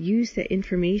if you could use that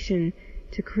information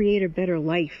to create a better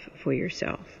life for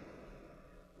yourself?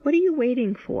 What are you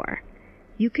waiting for?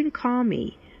 You can call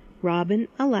me, Robin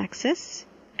Alexis,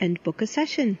 and book a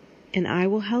session, and I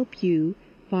will help you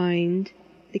find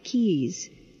the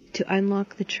keys to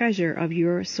unlock the treasure of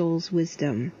your soul's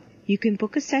wisdom. You can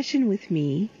book a session with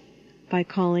me by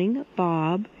calling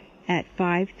Bob at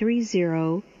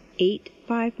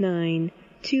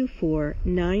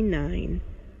 530-859-2499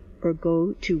 or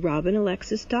go to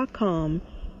robinalexis.com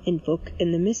and book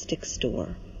in the Mystic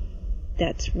Store.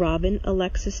 That's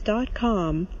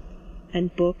robinalexis.com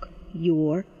and book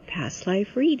your past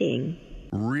life reading.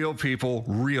 Real people,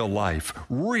 real life,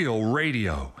 real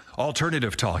radio.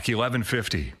 Alternative Talk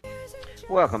 1150.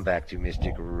 Welcome back to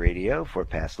Mystic Radio for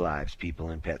past lives,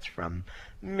 people, and pets from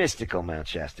mystical Mount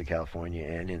Shasta, California,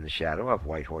 and in the shadow of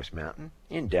White Horse Mountain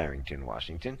in Darrington,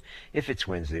 Washington. If it's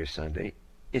Wednesday or Sunday,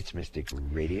 it's Mystic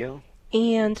Radio.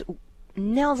 And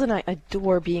Nels and I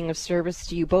adore being of service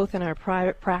to you both in our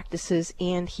private practices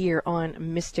and here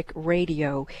on Mystic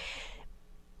Radio.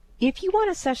 If you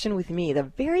want a session with me, the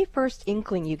very first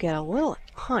inkling you get a little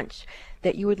hunch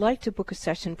that you would like to book a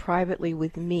session privately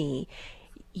with me,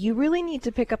 you really need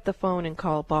to pick up the phone and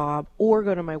call Bob or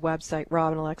go to my website,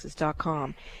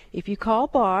 robinalexis.com. If you call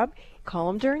Bob, call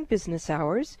him during business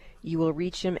hours. You will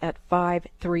reach him at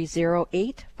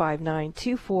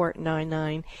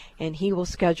 530-859-2499, and he will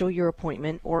schedule your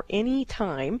appointment, or any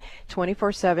time,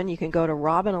 24/7. You can go to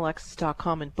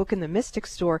robinalexis.com and book in the Mystic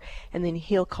Store, and then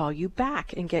he'll call you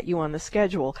back and get you on the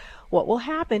schedule. What will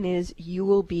happen is you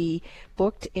will be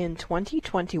booked in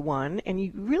 2021, and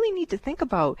you really need to think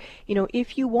about,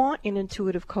 if you want an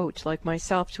intuitive coach like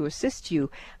myself to assist you,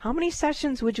 how many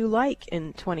sessions would you like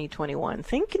in 2021?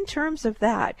 Think in terms of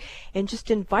that, and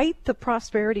just invite the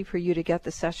prosperity for you to get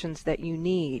the sessions that you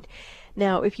need.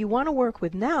 Now, if you want to work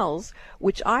with Nels,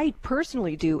 which I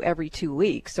personally do every 2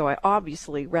 weeks, so I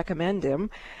obviously recommend him,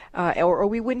 or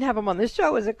we wouldn't have him on the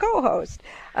show as a co-host.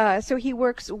 So he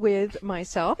works with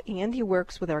myself and he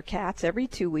works with our cats every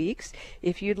 2 weeks.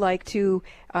 If you'd like to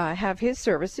have his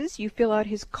services, you fill out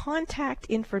his contact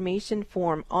information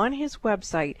form on his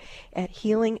website at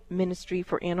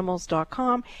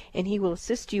healingministryforanimals.com, and he will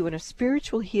assist you in a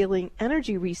spiritual healing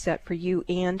energy reset for you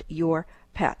and your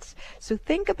pets. So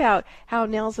think about how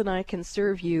Nels and I can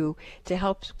serve you to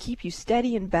help keep you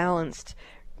steady and balanced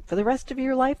for the rest of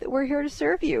your life that we're here to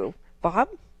serve you. Bob?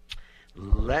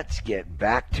 Let's get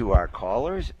back to our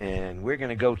callers, and we're going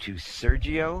to go to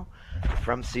Sergio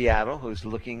from Seattle, who's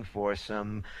looking for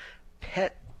some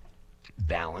pet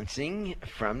balancing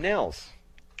from Nels.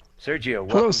 Sergio,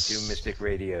 welcome to Mystic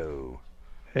Radio.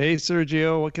 Hey,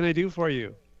 Sergio, what can I do for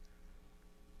you?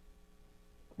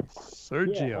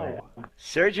 Sergio. Yeah,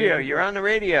 Sergio, you're on the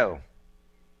radio.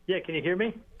 Yeah, can you hear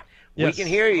me? Yes. We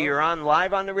can hear you. You're on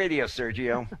live on the radio,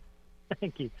 Sergio.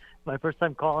 Thank you. My first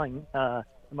time calling, my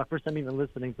first time even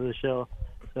listening to the show.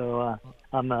 So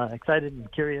I'm excited and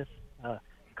curious.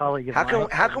 Colleague of mine.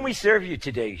 How can we serve you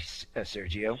today,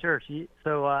 Sergio? Sure.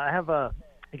 So I have a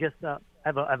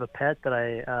pet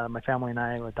that my family and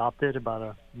I adopted about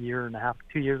a year and a half,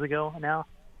 2 years ago now,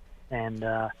 and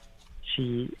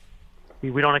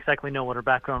we don't exactly know what her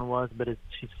background was, but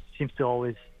she seems to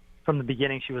always, from the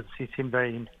beginning, she seemed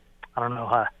very,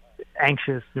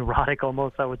 anxious, neurotic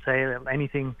almost, I would say.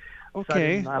 Anything.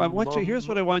 Okay. Here's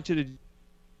what I want you to do.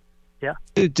 Yeah.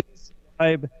 To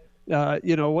describe,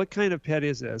 what kind of pet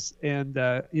is this? And,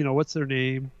 what's their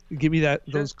name? Give me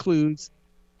those clues.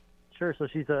 Sure. So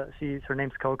her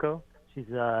name's Coco. She's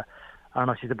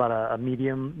she's about a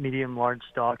medium large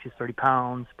dog. She's 30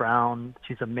 pounds, brown.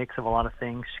 She's a mix of a lot of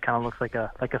things. She kind of looks like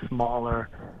a smaller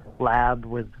lab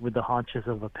with the haunches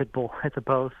of a pit bull, I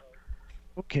suppose.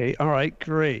 Okay. All right.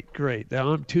 Great. Now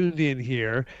I'm tuned in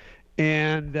here.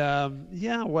 And,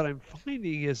 what I'm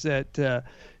finding is that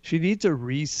she needs a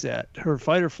reset. Her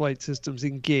fight or flight system's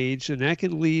engaged, and that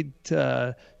can lead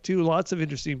to lots of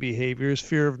interesting behaviors,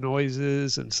 fear of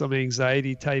noises and some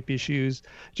anxiety type issues,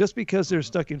 just because they're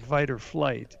stuck in fight or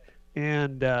flight.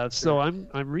 And so I'm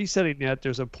resetting that.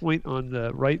 There's a point on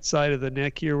the right side of the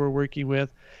neck here we're working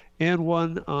with, and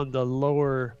one on the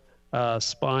lower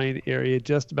spine area,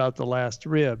 just about the last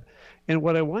rib. And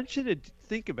what I want you to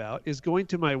think about is going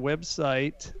to my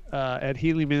website at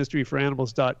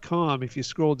healingministryforanimals.com. If you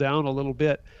scroll down a little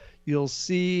bit, you'll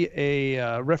see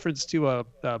a reference to a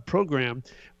program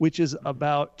which is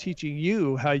about teaching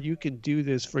you how you can do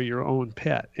this for your own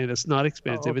pet. And it's not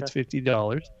expensive. It's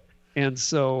 $50. And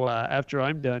so after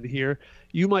I'm done here,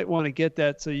 you might want to get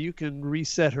that so you can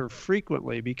reset her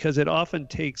frequently, because it often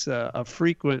takes a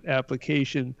frequent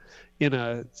application in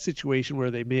a situation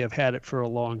where they may have had it for a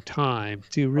long time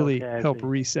to really help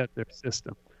reset their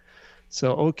system.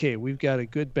 So, okay, we've got a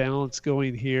good balance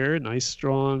going here. Nice,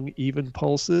 strong, even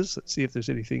pulses. Let's see if there's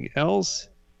anything else.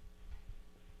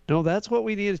 No, that's what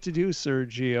we needed to do,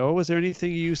 Sergio. Was there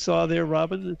anything you saw there,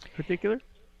 Robin, in particular?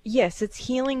 Yes, it's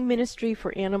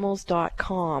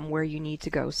healingministryforanimals.com where you need to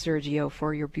go, Sergio,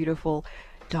 for your beautiful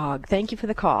dog. Thank you for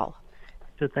the call.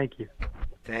 So thank you.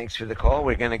 Thanks for the call.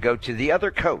 We're going to go to the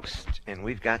other coast, and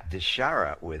we've got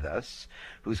Deshara with us,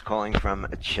 who's calling from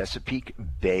Chesapeake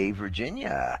Bay,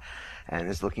 Virginia, and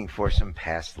is looking for some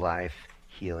past life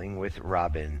healing with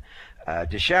Robin.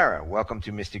 Deshara, welcome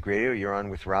to Mystic Radio. You're on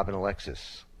with Robin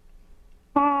Alexis.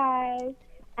 Hi.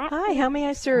 Hi, how may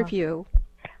I serve you?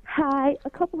 Hi. A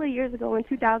couple of years ago in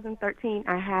 2013,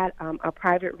 I had a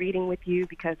private reading with you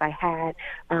because I had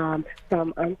some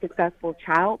unsuccessful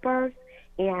childbirth,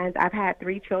 and I've had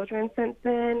 3 children since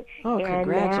then. Oh, and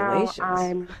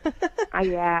congratulations.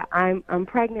 Now I'm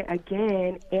pregnant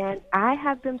again, and I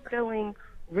have been feeling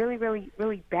really, really,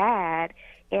 really bad.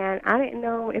 And I didn't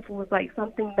know if it was like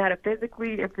something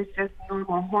metaphysically, if it's just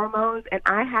normal hormones. And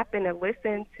I happened to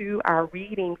listen to our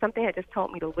reading. Something had just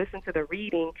told me to listen to the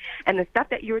reading. And the stuff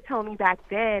that you were telling me back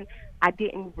then,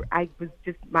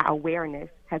 my awareness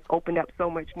has opened up so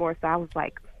much more. So I was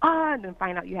like, and then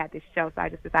find out you had this show. So I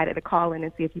just decided to call in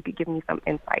and see if you could give me some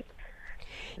insight.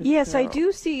 Yes, I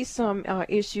do see some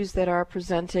issues that are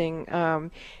presenting,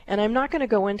 and I'm not going to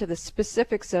go into the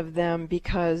specifics of them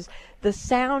because the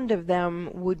sound of them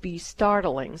would be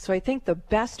startling. So I think the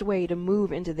best way to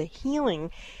move into the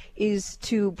healing is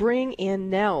to bring in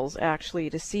Nels, actually,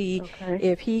 to see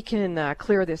if he can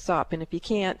clear this up. And if he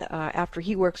can't, after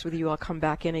he works with you, I'll come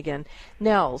back in again.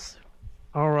 Nels.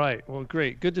 All right. Well,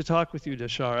 great. Good to talk with you,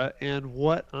 Deshara. And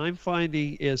what I'm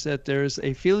finding is that there's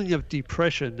a feeling of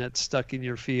depression that's stuck in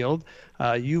your field.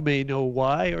 You may know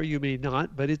why or you may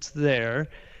not, but it's there.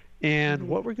 And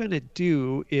what we're going to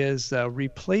do is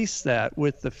replace that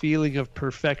with the feeling of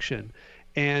perfection.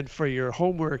 And for your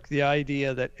homework, the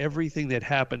idea that everything that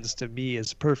happens to me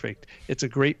is perfect. It's a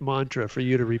great mantra for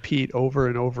you to repeat over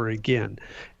and over again.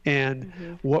 And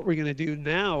what we're going to do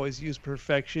now is use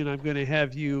perfection. I'm going to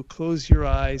have you close your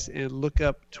eyes and look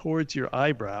up towards your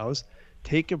eyebrows.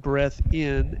 Take a breath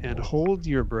in and hold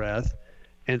your breath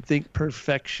and think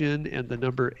perfection and the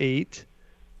number 8.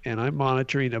 And I'm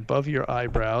monitoring above your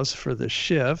eyebrows for the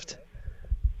shift.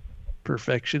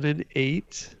 Perfection and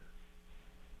 8.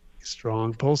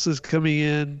 Strong pulses coming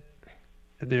in.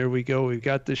 And there we go. We've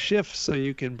got the shift so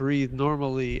you can breathe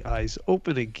normally, eyes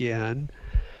open again.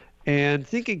 And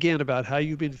think again about how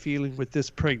you've been feeling with this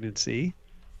pregnancy.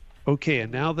 Okay,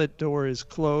 and now that door is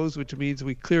closed, which means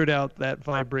we cleared out that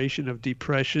vibration of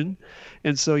depression.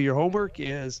 And so your homework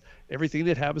is everything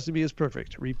that happens to me is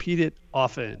perfect. Repeat it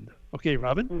often. Okay,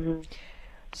 Robin?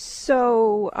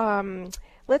 So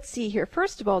let's see here.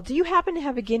 First of all, do you happen to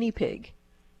have a guinea pig?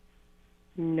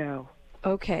 No.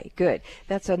 Okay, good.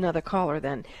 That's another caller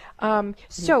then.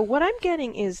 So what I'm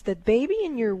getting is the baby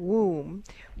in your womb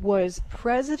was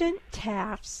President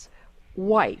Taft's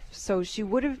wife. So she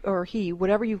would have, or he,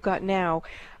 whatever you've got now.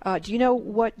 Do you know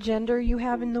what gender you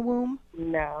have in the womb?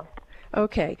 No.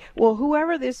 Okay. Well,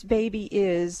 whoever this baby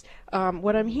is,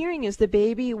 what I'm hearing is the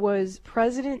baby was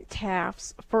President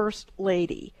Taft's first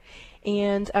lady.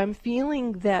 And I'm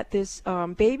feeling that this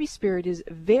baby spirit is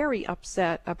very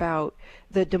upset about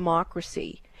the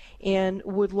democracy and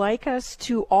would like us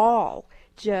to all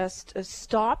just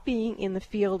stop being in the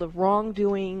field of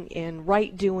wrongdoing and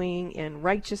right doing and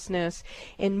righteousness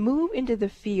and move into the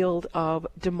field of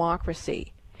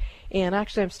democracy. And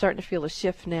actually, I'm starting to feel a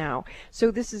shift now. So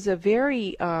this is a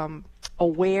very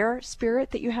aware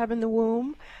spirit that you have in the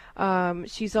womb.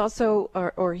 She's also,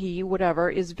 or he, whatever,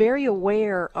 is very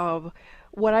aware of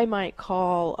what I might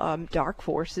call dark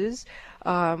forces,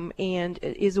 and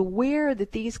is aware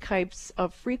that these types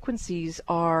of frequencies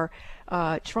are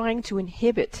trying to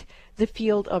inhibit the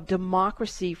field of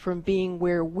democracy from being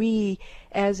where we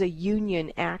as a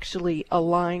union actually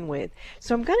align with.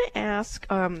 So I'm going to ask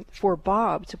for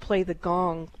Bob to play the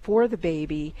gong for the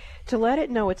baby to let it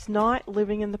know it's not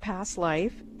living in the past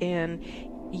life, and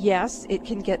yes, it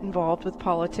can get involved with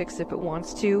politics if it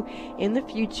wants to in the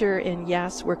future, and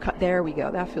yes, there we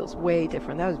go. That feels way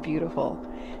different. That was beautiful.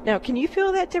 Now, can you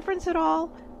feel that difference at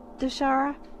all,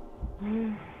 Deshara?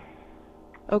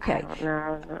 Okay.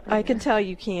 No. I can tell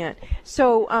you can't.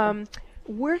 So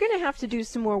we're going to have to do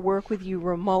some more work with you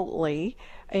remotely,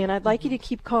 and I'd like you to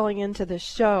keep calling into the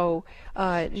show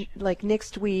like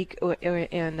next week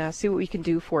and see what we can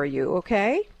do for you,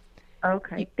 okay?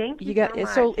 Okay, thank you got so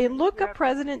much. So and look up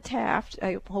President Taft.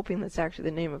 I'm hoping that's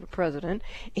actually the name of a president,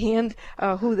 and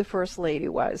who the first lady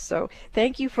was. So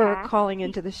thank you for calling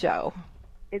into the show.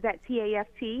 Is that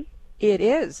TAFT? It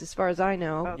is, as far as I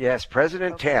know. Okay. Yes,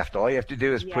 President Taft. All you have to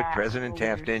do is put Yeah. President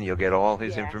Taft in. You'll get all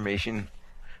his information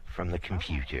from the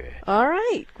computer. All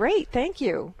right, great. Thank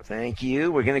you. Thank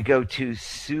you. We're going to go to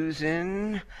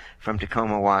Susan from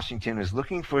Tacoma, Washington, who's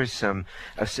looking for some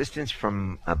assistance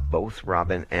from both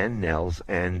Robin and Nels,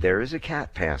 and there is a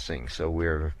cat passing, so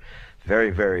we're very,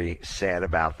 very sad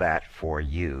about that for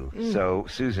you. So,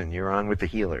 Susan, you're on with the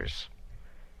healers.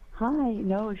 Hi.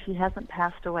 No, she hasn't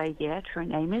passed away yet. Her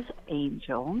name is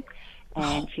Angel,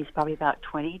 and she's probably about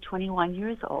 20, 21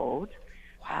 years old.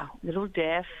 Wow. Little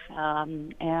deaf,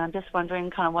 and I'm just wondering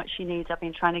kind of what she needs. I've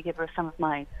been trying to give her some of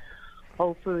my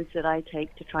whole foods that I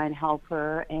take to try and help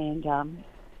her, and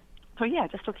so yeah,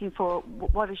 just looking for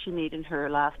what does she need in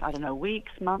her last, I don't know,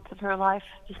 weeks, months of her life,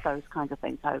 just those kinds of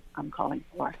things I'm calling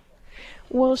for.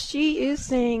 Well, she is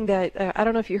saying that, I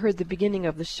don't know if you heard the beginning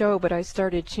of the show, but I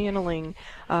started channeling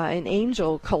an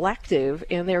angel collective,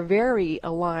 and they're very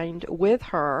aligned with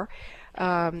her.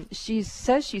 She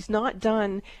says she's not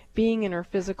done being in her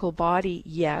physical body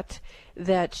yet,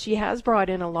 that she has brought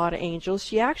in a lot of angels.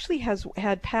 She actually has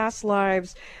had past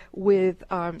lives with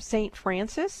Saint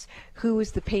Francis, who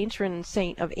is the patron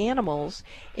saint of animals.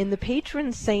 And the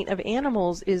patron saint of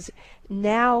animals is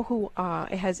now who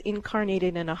has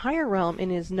incarnated in a higher realm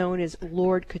and is known as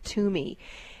Lord Kuthumi.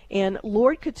 And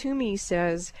Lord Kuthumi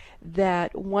says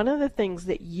that one of the things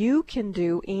that you can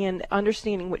do, and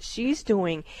understanding what she's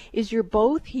doing, is you're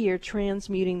both here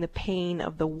transmuting the pain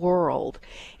of the world.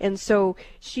 And so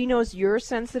she knows you're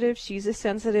sensitive, she's a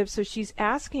sensitive, so she's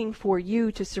asking for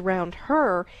you to surround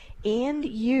her and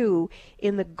you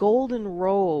in the golden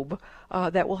robe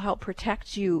that will help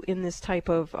protect you in this type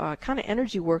of kind of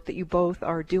energy work that you both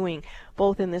are doing,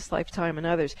 both in this lifetime and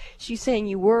others. She's saying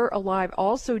you were alive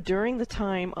also during the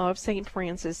time of St.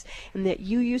 Francis, and that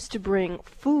you used to bring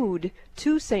food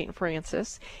to St.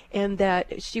 Francis, and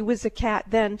that she was a cat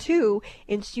then too,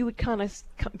 and she would kind of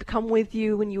come with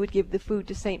you and you would give the food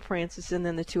to St. Francis, and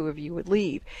then the two of you would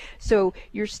leave. So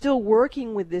you're still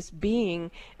working with this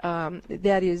being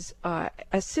that is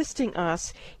assisting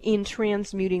us in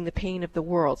transmuting the pain of the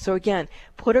world. So again,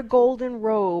 put a golden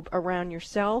robe around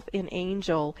yourself and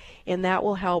Angel, and that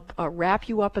will help wrap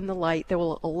you up in the light that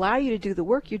will allow you to do the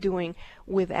work you're doing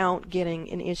without getting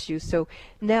an issue. So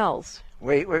Nels.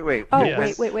 Wait. Oh,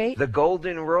 yes. wait. The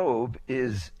golden robe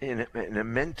is in a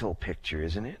mental picture,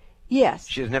 isn't it? Yes.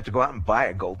 She doesn't have to go out and buy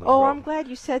a golden robe. Oh, I'm glad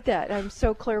you said that. I'm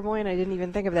so clairvoyant, I didn't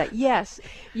even think of that. Yes,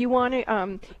 you want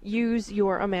to use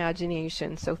your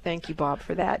imagination. So thank you, Bob,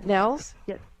 for that. Nels?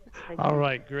 Yes. All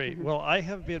right, great. Well, I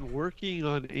have been working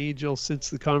on Angel since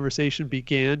the conversation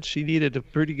began. She needed a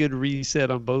pretty good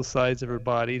reset on both sides of her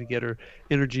body to get her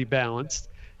energy balanced,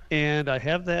 and I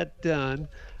have that done.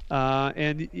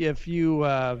 And if you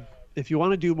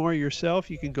want to do more yourself,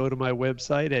 you can go to my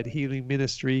website at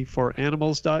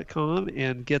healingministryforanimals.com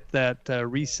and get that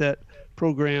reset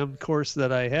program course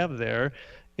that I have there.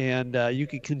 And you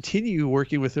can continue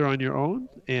working with her on your own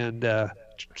and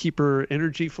keep her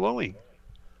energy flowing.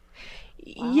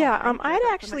 Wow, yeah,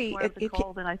 I'd actually. More of the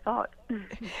call than I thought.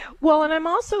 Well, and I'm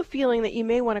also feeling that you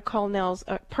may want to call Nels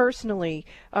personally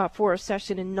for a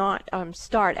session and not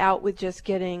start out with just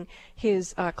getting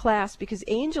his class, because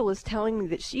Angel is telling me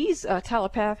that she's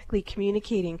telepathically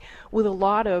communicating with a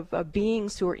lot of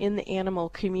beings who are in the animal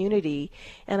community,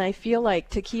 and I feel like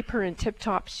to keep her in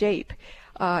tip-top shape,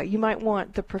 you might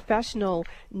want the professional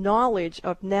knowledge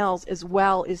of Nels as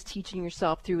well as teaching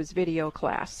yourself through his video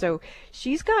class. So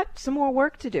she's got some more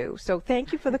work to do. So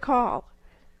thank you for the call.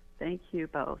 Thank you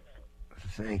both.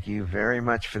 Thank you very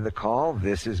much for the call.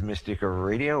 This is Mystic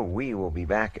Radio. We will be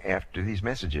back after these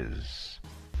messages.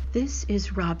 This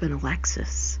is Robin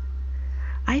Alexis.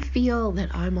 I feel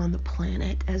that I'm on the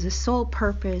planet as a sole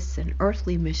purpose and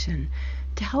earthly mission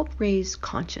to help raise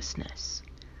consciousness.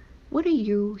 What are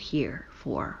you here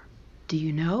for? Do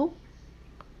you know?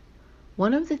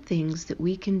 One of the things that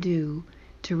we can do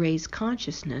to raise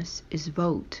consciousness is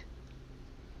vote.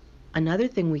 Another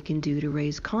thing we can do to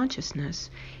raise consciousness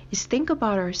is think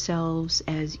about ourselves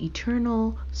as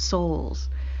eternal souls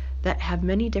that have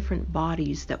many different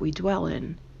bodies that we dwell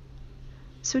in.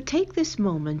 So take this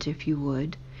moment, if you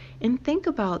would, and think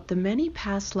about the many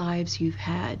past lives you've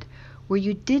had where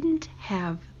you didn't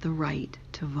have the right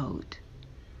to vote.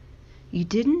 You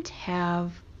didn't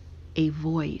have a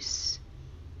voice.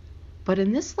 But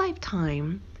in this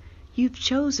lifetime, you've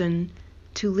chosen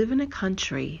to live in a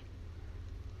country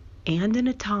and in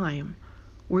a time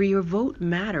where your vote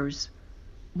matters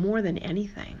more than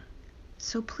anything.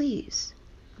 So please,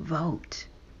 vote.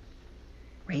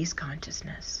 Raise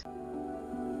consciousness.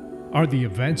 Are the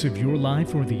events of your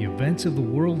life or the events of the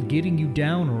world getting you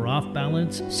down or off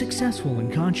balance? Successful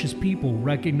and conscious people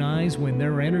recognize when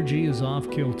their energy is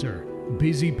off kilter.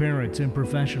 Busy parents and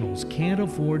professionals can't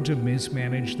afford to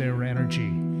mismanage their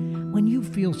energy. When you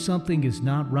feel something is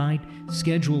not right,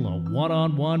 schedule a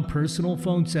one-on-one personal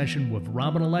phone session with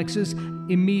Robin Alexis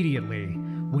immediately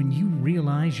when you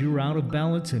realize you're out of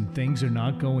balance and things are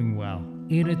not going well.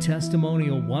 In a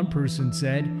testimonial, one person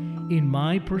said, "In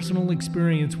my personal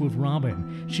experience with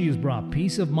Robin, she has brought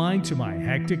peace of mind to my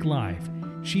hectic life.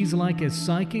 She's like a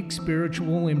psychic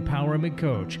spiritual empowerment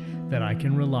coach that I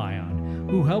can rely on,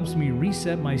 who helps me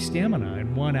reset my stamina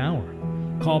in 1 hour."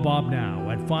 Call Bob now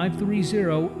at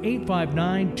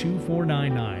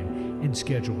 530-859-2499 and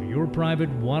schedule your private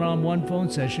one-on-one phone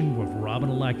session with Robin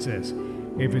Alexis.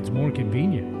 If it's more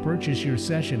convenient, purchase your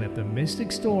session at the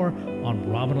Mystic Store on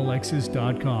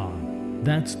RobinAlexis.com.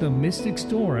 That's the Mystic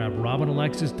Store at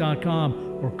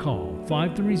RobinAlexis.com or call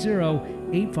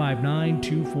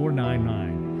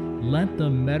 530-859-2499. Let the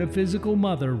metaphysical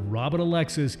mother, Robin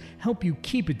Alexis, help you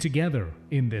keep it together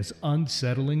in this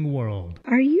unsettling world.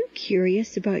 Are you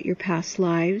curious about your past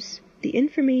lives? The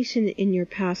information in your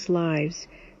past lives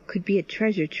could be a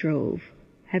treasure trove.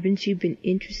 Haven't you been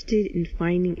interested in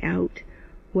finding out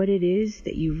what it is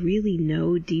that you really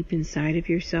know deep inside of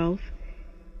yourself?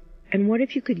 And what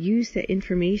if you could use that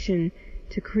information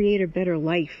to create a better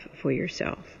life for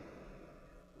yourself?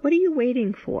 What are you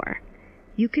waiting for?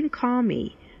 You can call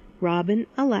me, Robin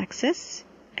Alexis,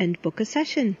 and book a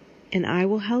session, and I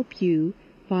will help you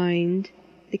find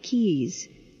the keys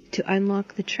to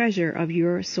unlock the treasure of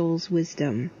your soul's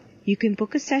wisdom. You can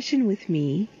book a session with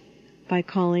me by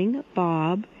calling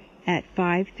Bob at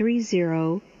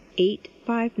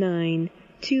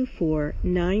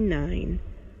 530-859-2499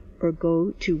 or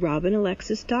go to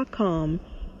RobinAlexis.com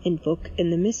and book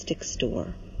in the Mystic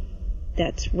Store.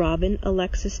 That's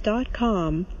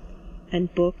RobinAlexis.com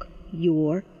and book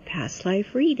your past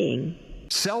life reading.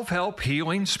 Self-help,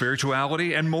 healing,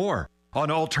 spirituality, and more on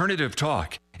Alternative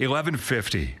Talk,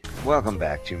 1150. Welcome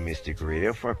back to Mystic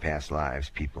Radio for Past Lives,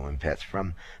 People, and Pets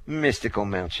from mystical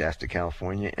Mount Shasta,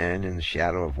 California, and in the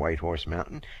shadow of White Horse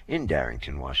Mountain in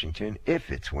Darrington, Washington. If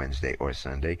it's Wednesday or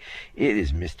Sunday, it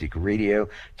is Mystic Radio.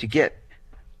 To get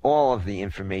all of the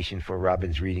information for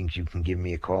Robin's readings, you can give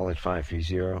me a call at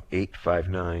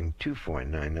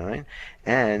 530-859-2499,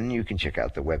 and you can check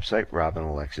out the website,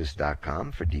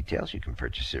 RobinAlexis.com, for details. You can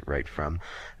purchase it right from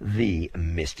the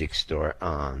Mystic Store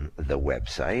on the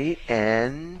website,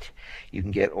 and you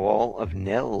can get all of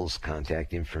Nell's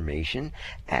contact information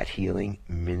at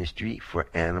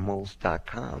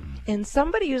HealingMinistryForAnimals.com. And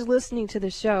somebody who's listening to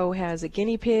the show has a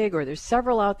guinea pig, or there's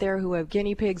several out there who have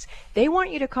guinea pigs. They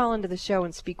want you to call into the show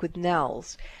and speak with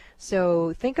Nels.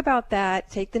 So think about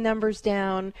that. Take the numbers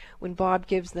down when Bob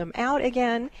gives them out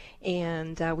again,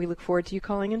 and we look forward to you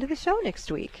calling into the show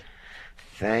next week.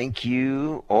 Thank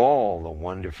you, all the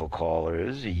wonderful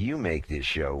callers. You make this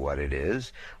show what it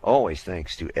is. Always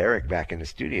thanks to Eric back in the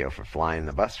studio for flying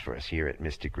the bus for us here at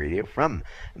Mystic Radio from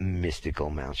mystical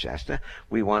Mount Shasta.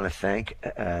 We want to thank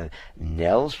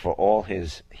Nels for all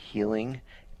his healing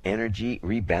energy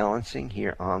rebalancing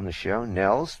here on the show.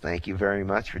 Nels, thank you very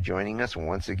much for joining us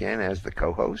once again as the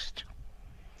co-host.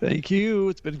 Thank you.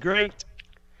 It's been great.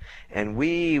 And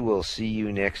we will see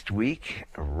you next week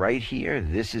right here.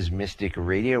 This is Mystic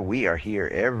Radio. We are here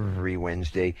every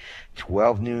Wednesday,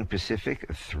 12 noon Pacific,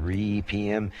 3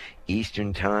 p.m.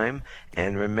 Eastern Time.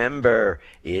 And remember,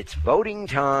 it's voting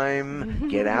time.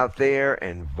 Get out there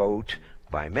and vote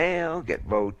by mail,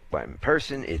 vote by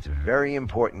person. It's very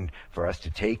important for us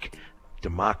to take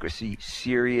democracy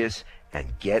serious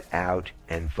and get out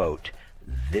and vote.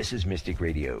 This is Mystic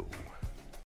Radio.